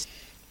next piece.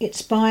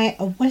 It's by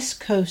a West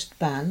Coast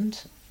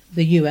band,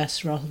 the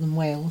US rather than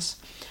Wales,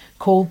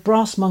 called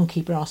Brass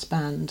Monkey Brass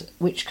Band,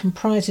 which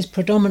comprises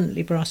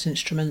predominantly brass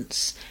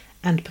instruments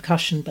and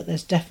percussion, but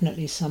there's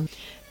definitely some.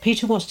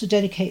 Peter wants to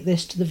dedicate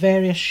this to the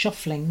various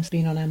shufflings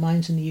been on our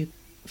minds in the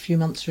few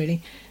months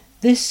really.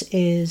 This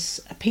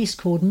is a piece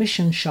called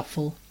Mission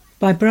Shuffle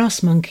by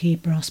Brass Monkey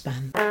Brass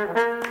Band.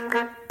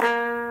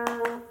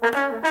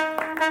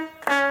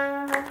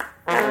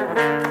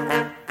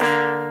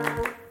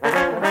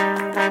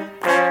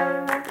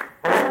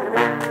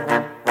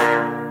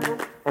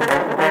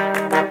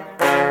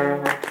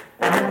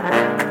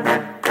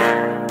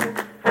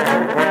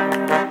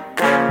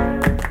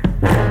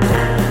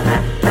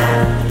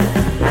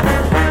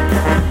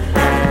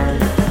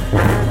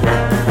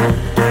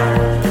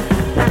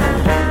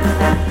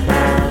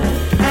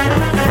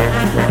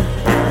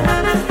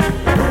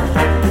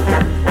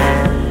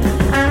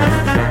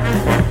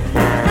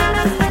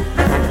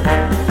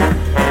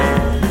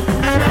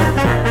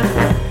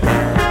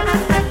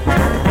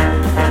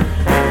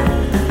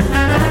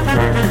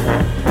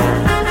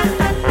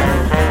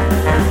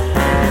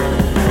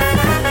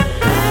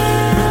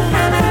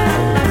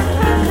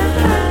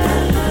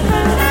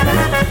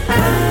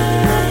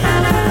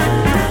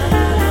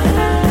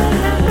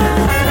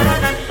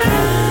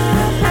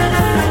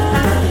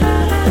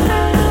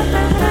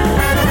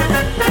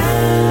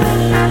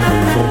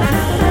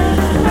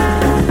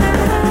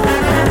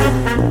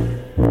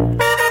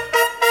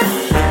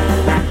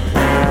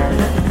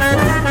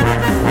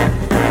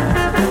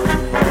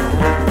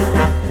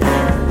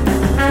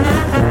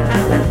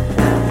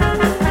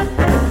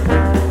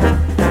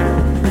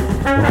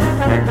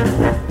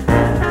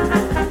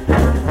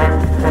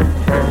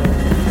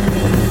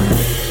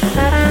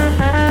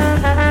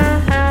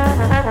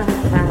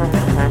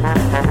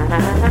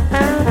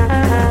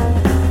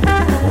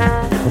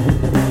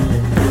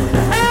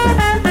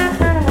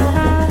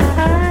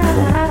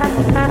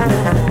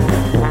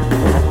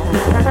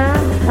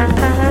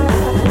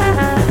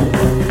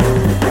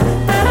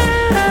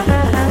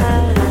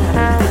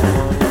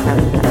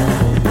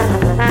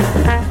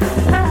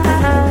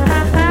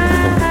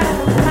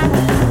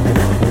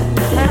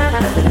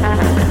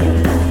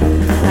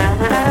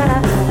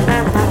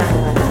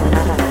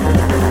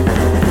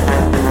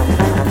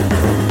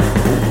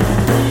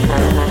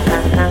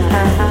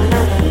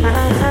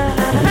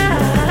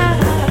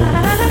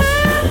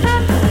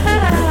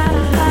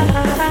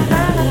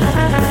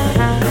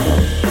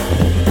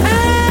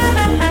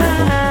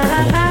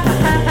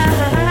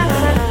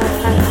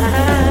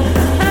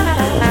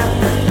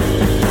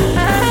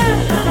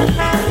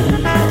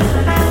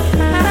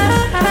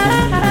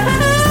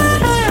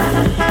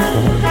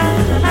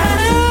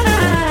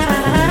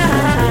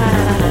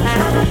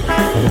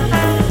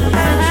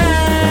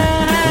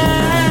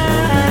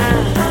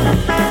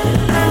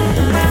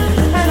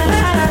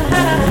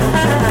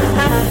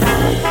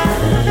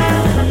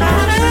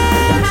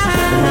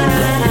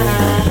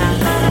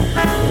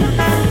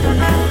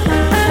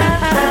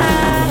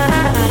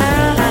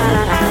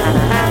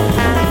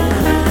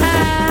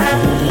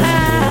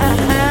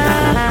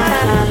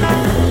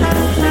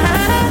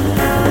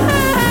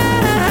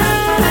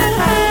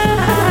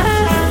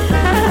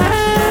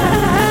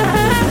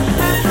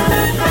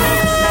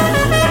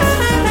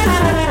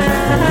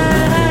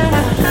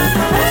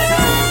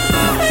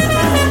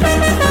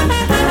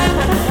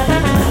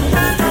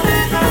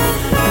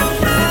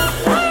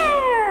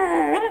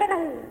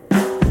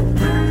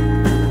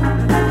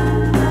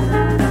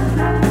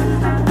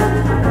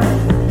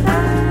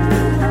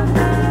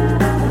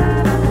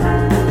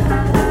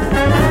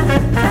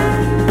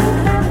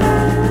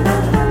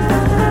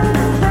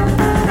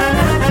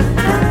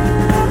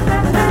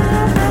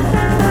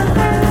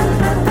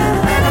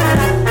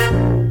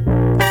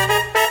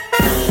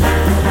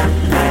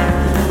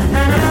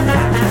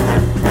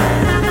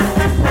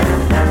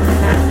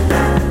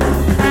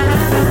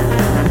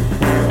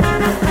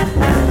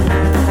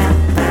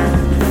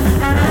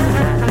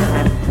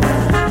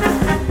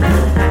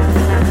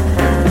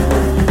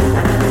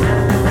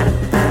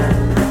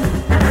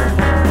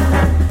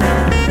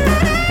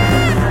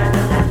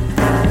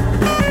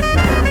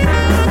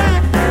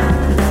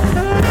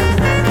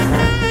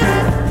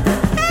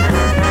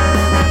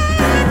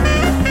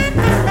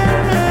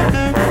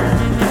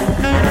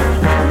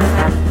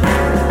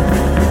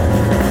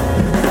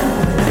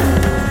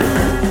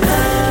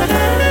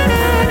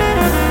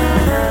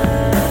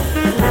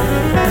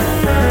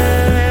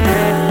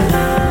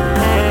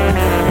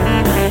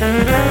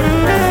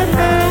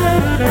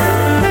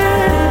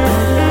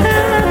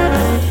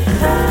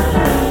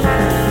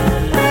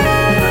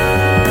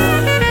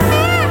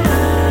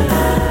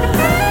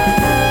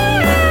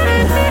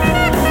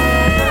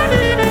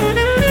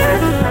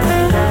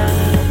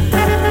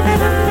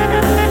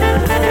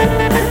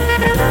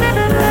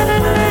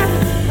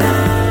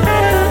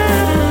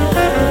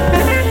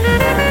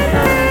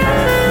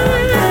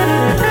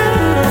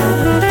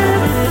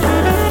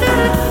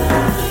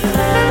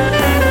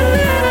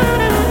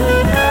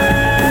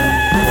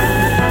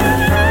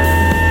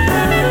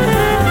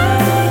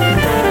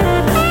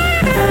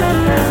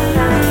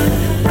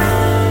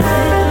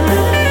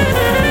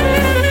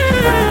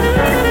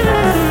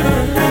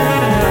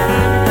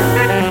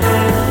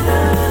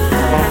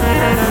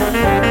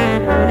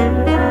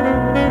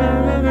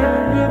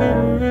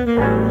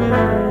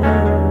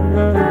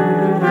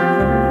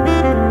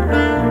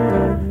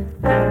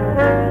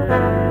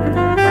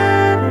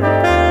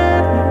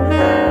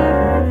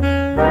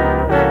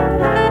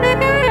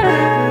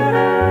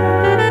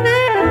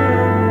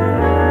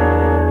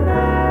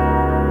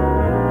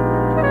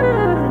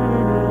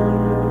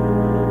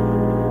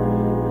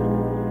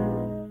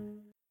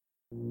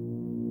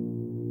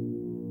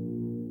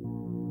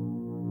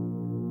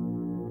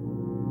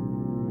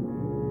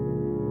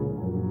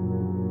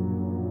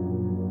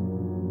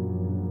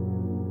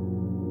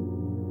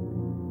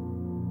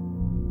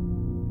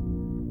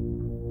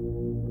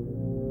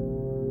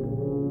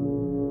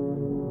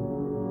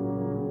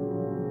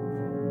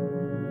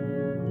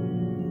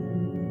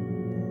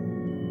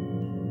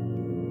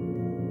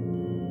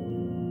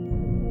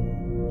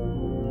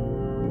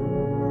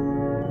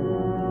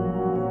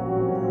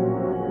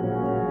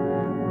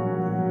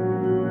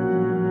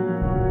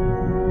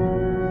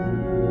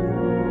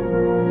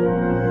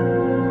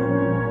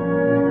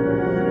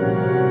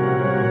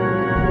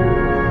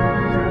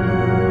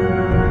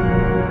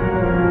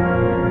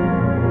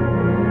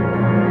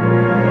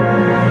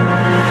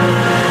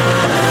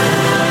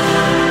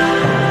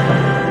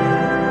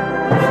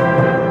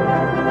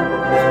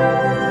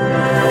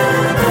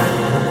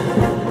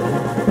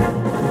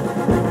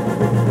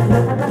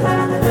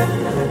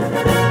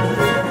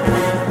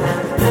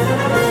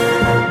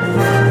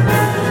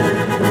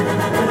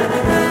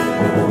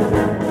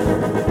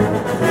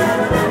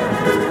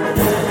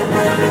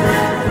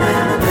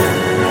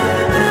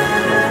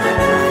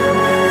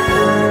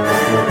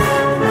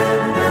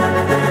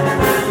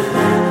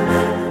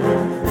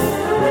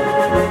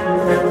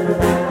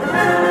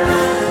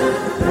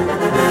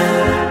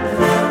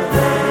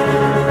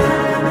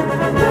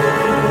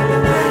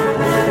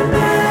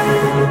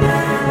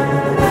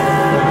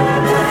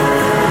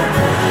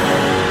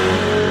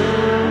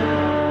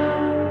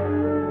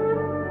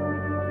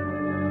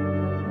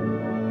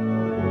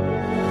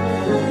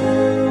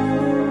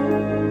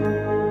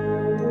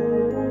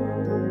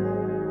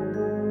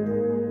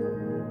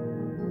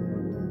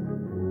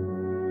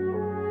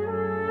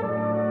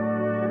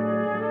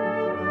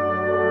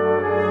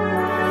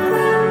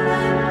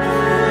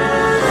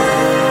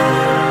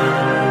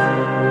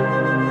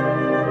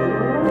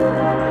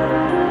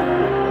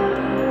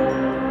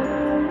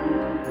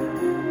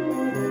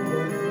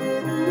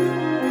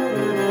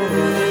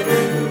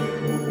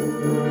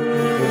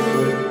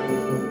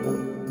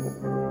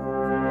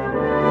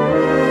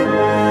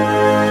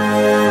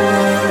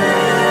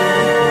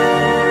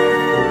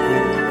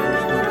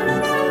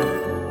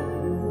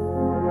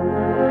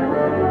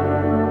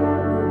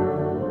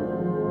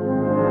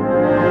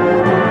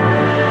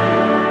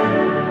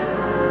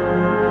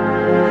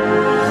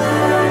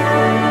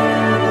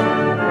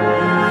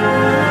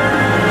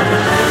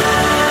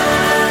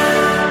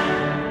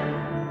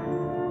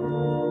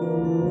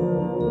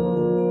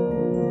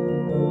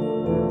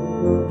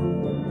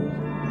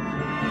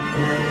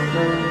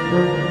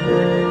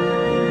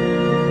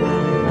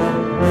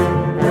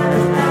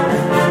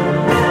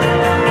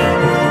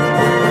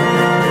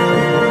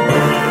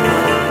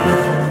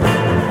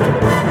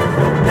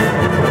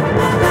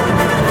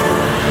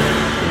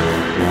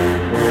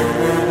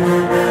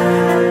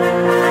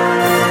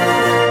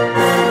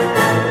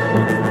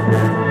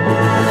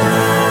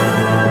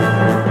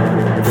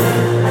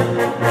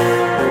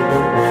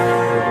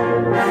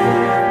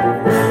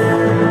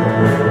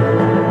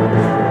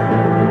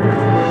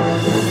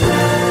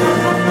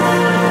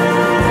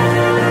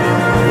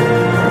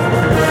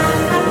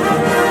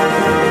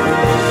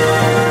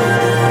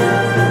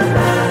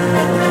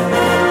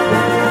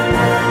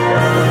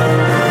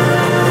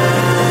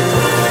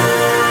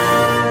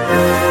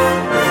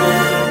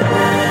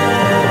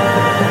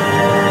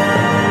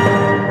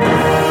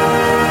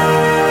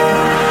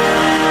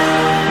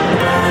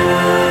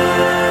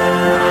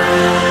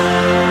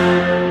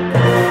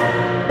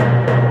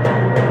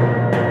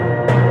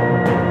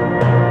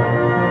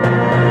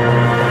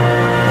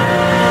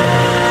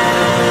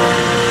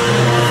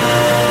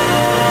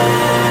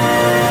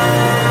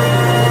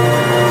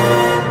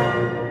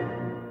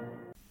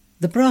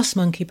 The Brass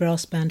Monkey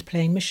Brass Band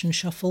playing Mission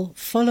Shuffle,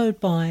 followed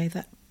by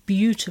that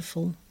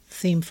beautiful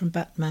theme from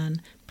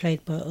Batman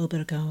played by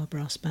Obergawa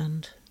Brass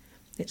Band.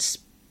 It's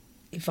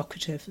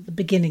evocative, at the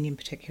beginning in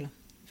particular.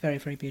 Very,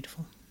 very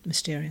beautiful,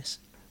 mysterious.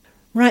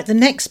 Right, the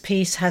next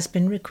piece has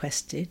been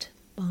requested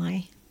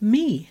by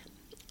me.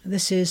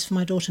 This is for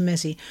my daughter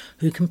Mezzy,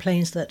 who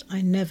complains that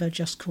I never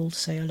just call to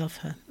say I love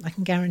her. I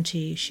can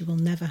guarantee she will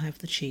never have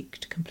the cheek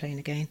to complain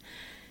again.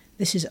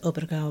 This is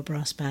Obergawa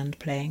Brass Band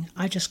playing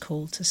I Just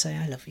Called to Say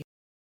I Love You.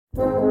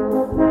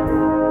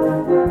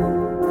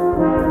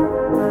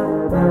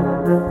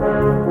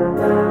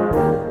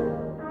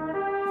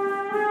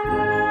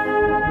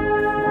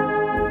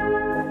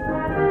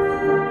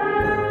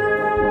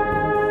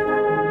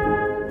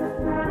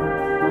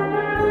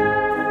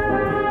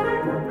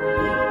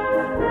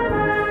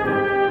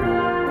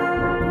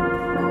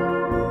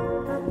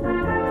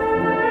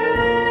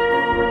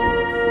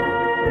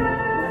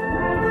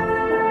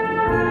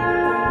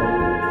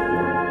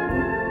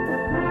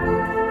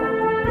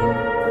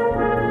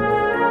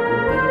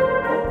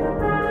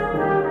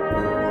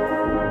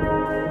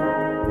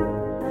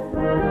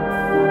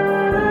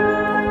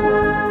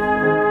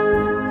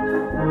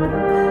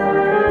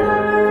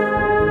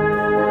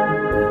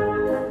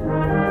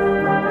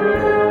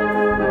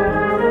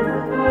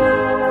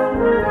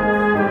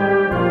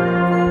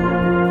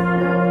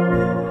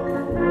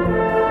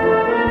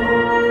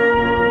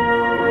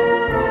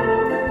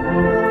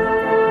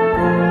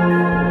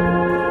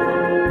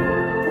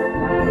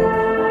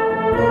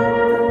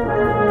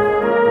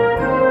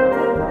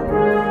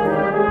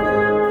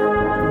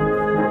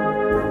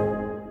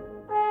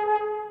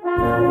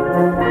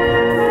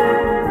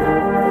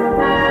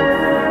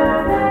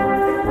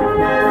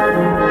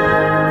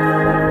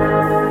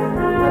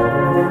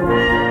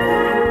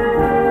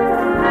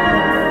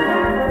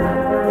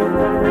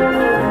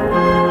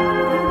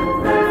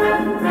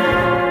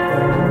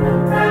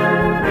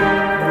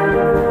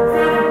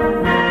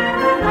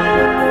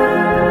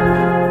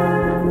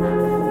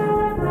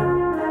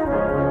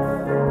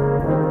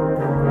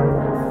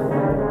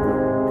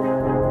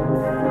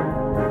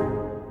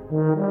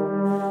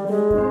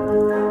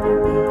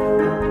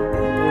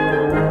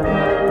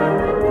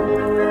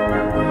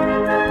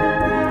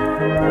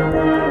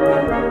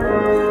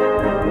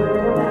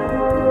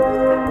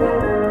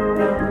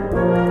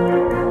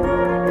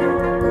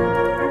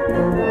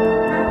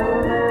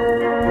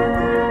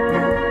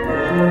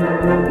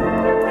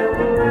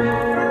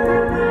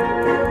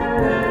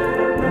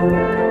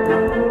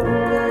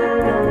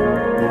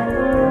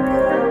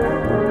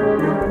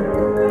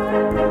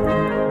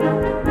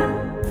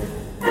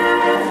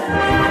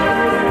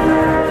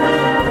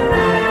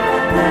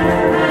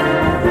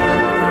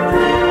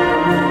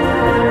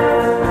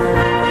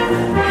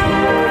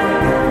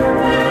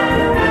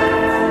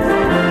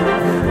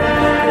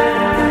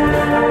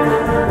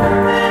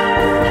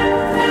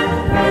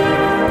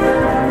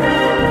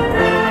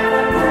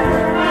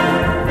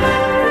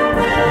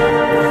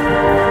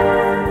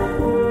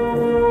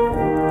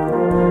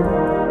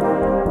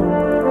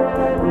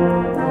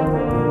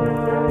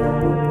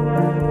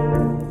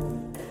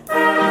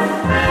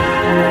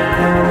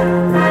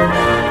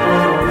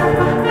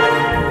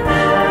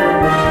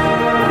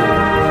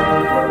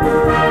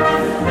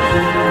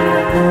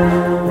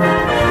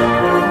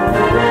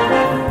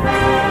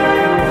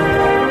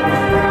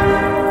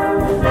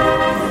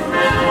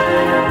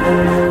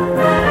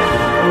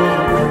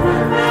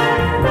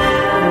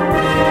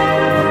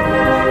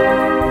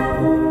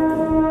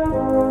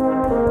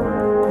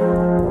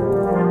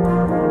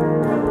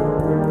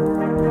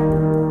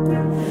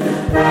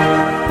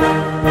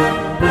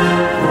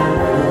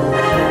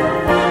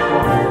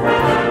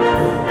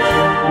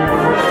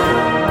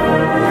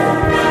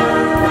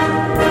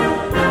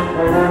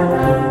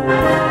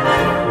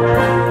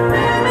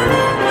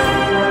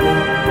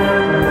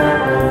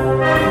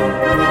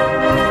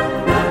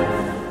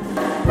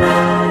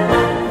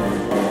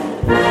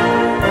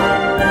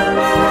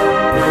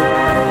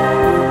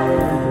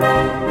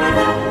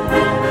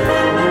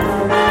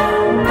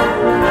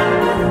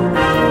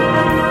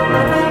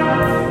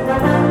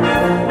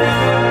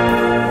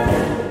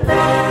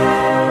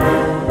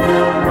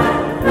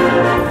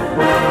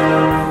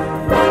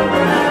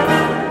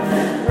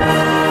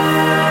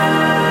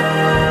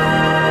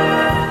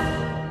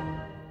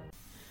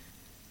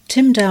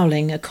 Tim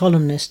Dowling, a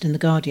columnist in The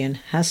Guardian,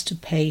 has to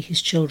pay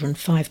his children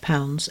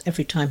 £5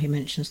 every time he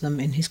mentions them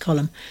in his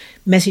column.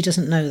 Mezzy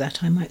doesn't know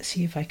that. I might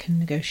see if I can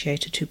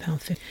negotiate a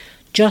 £2.50.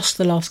 Just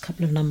the last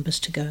couple of numbers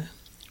to go.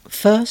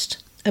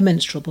 First, A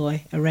Minstrel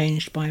Boy,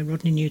 arranged by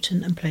Rodney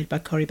Newton and played by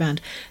Corrie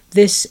Band.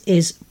 This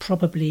is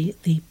probably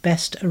the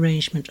best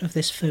arrangement of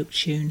this folk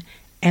tune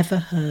ever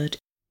heard.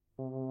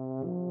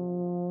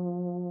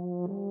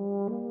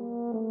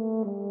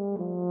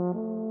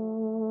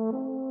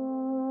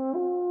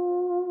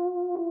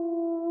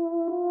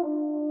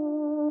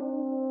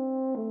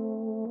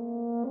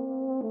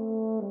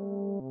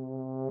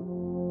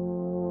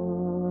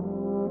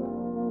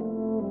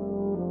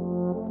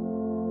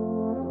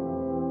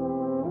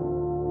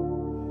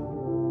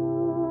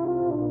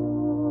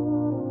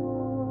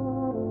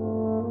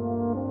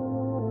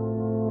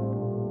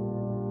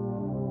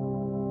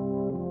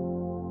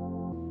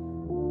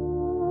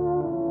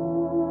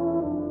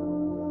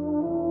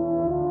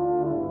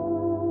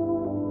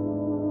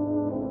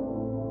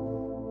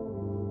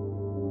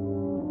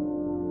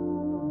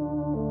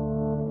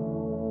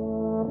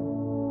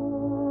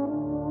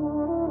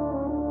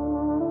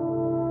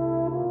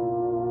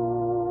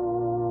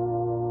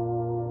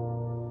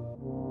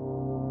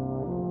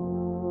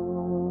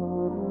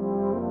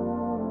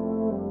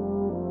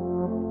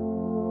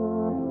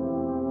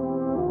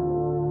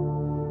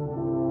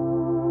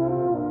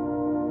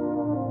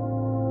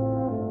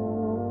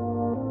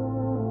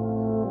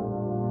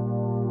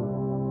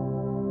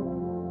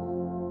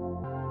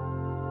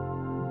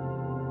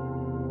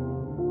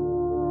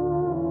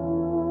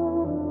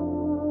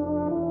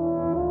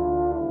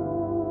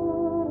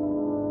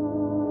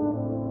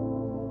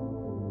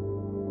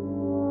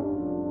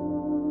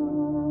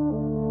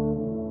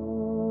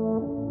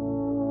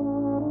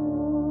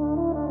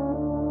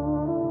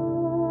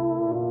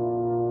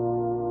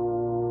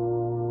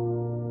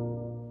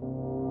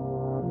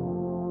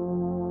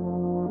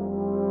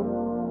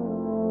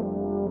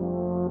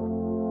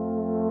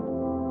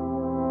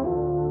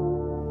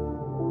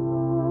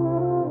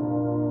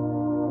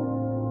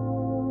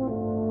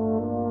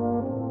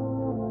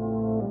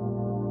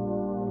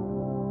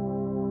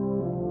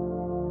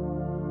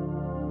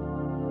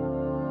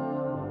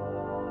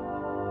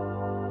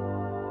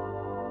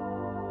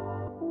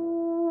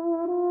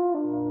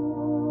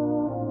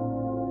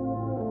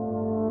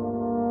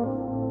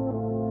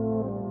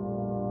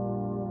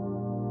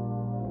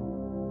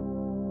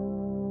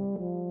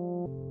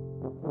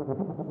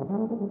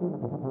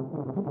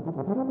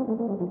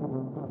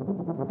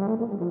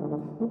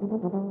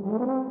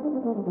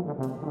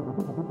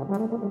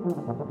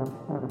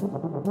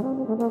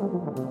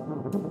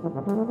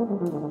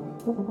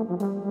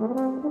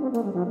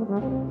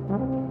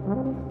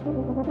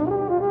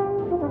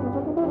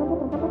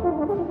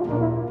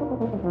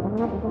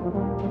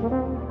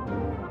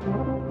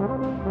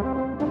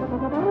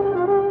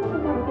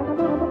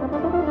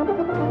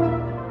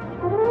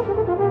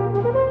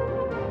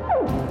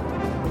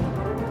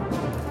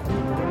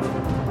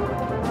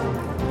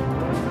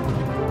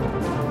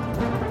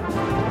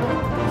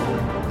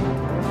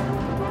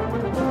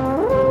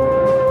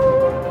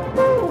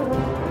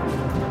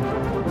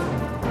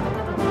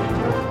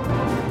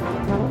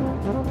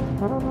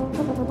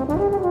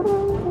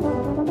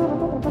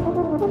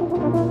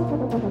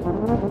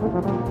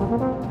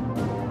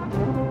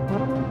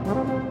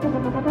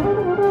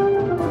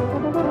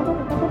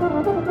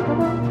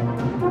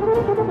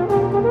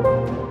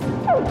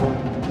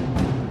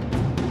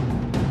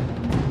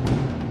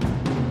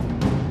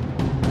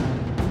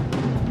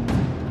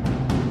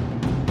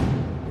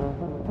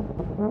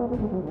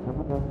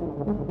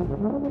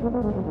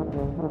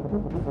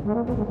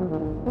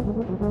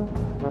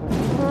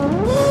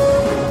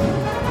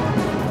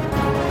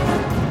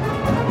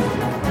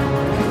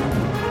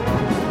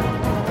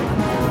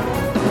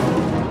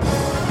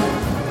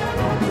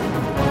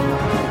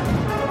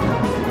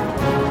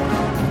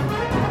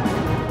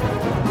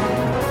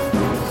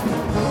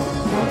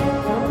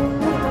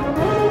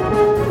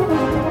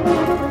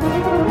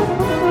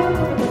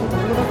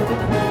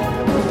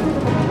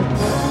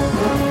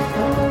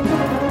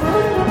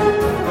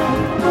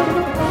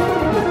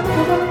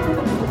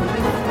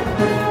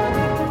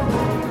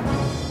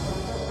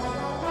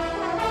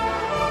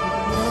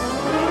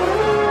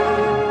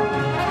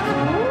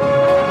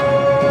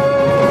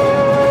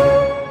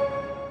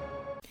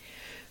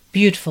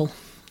 Beautiful,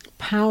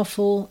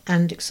 powerful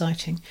and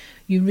exciting.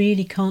 You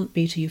really can't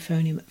beat a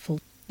euphonium at full.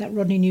 That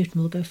Rodney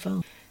Newton will go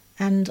far.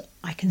 And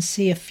I can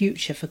see a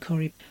future for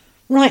Corrie.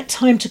 Right,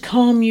 time to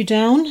calm you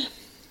down.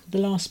 The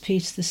last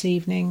piece this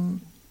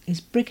evening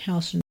is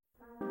Brighouse.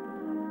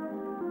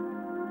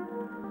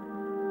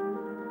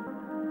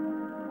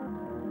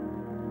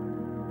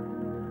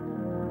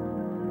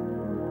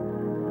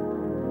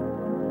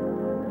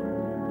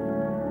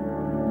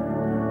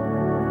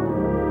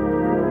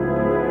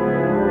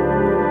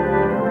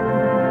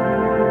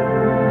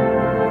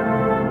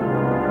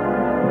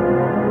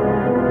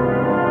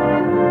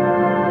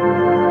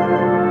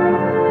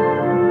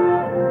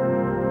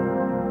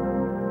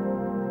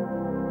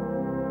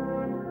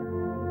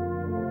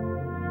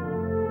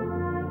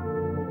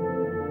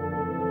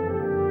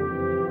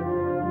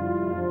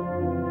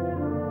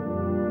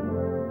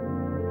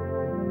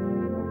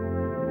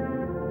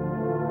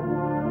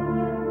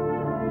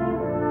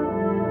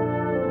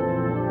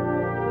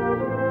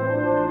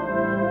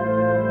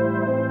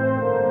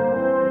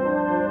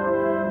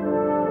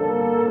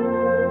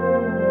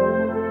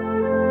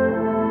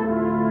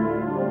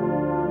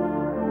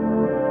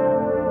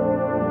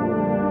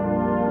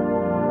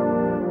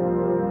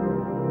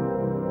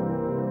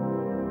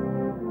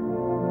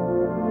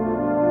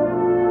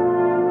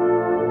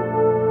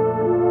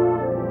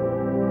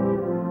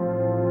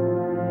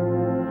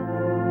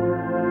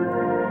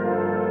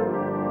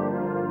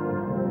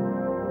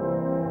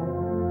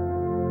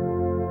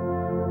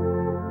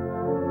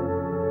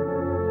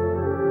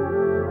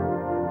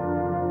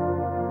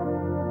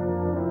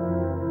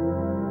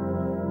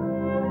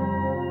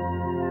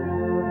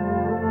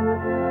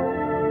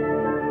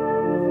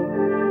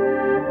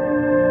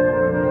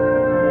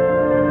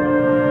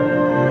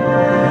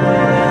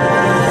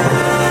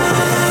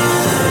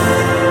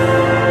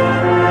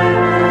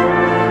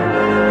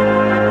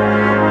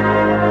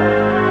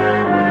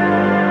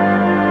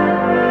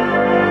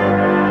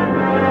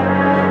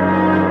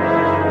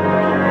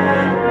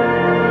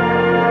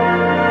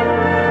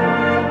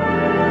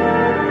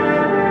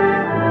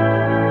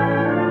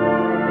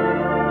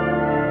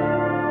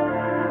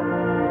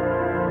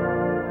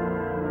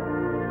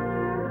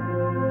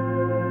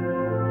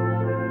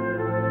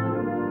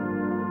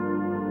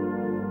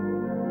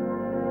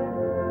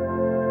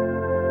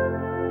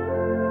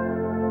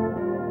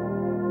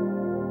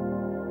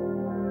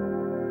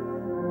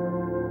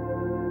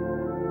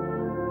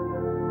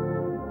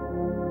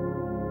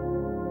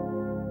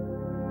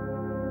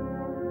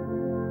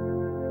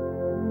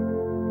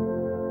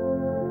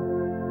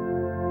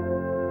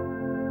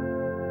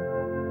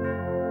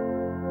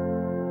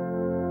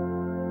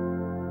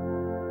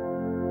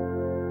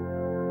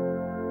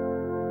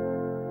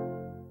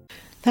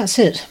 That's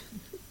it.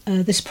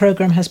 This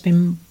programme has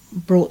been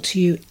brought to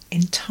you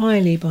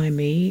entirely by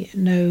me,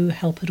 no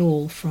help at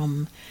all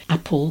from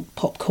Apple,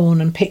 Popcorn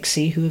and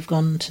Pixie, who have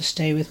gone to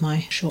stay with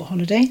my short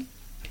holiday.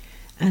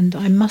 And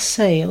I must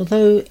say,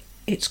 although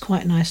it's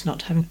quite nice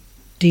not having to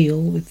deal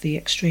with the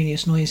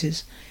extraneous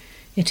noises,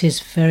 it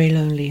is very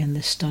lonely in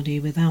this study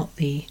without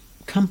the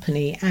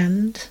company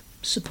and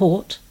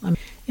support.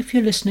 If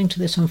you're listening to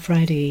this on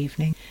Friday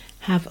evening,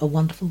 have a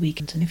wonderful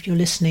weekend. And if you're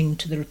listening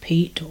to the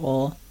repeat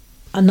or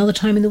another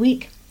time in the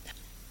week,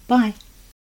 bye.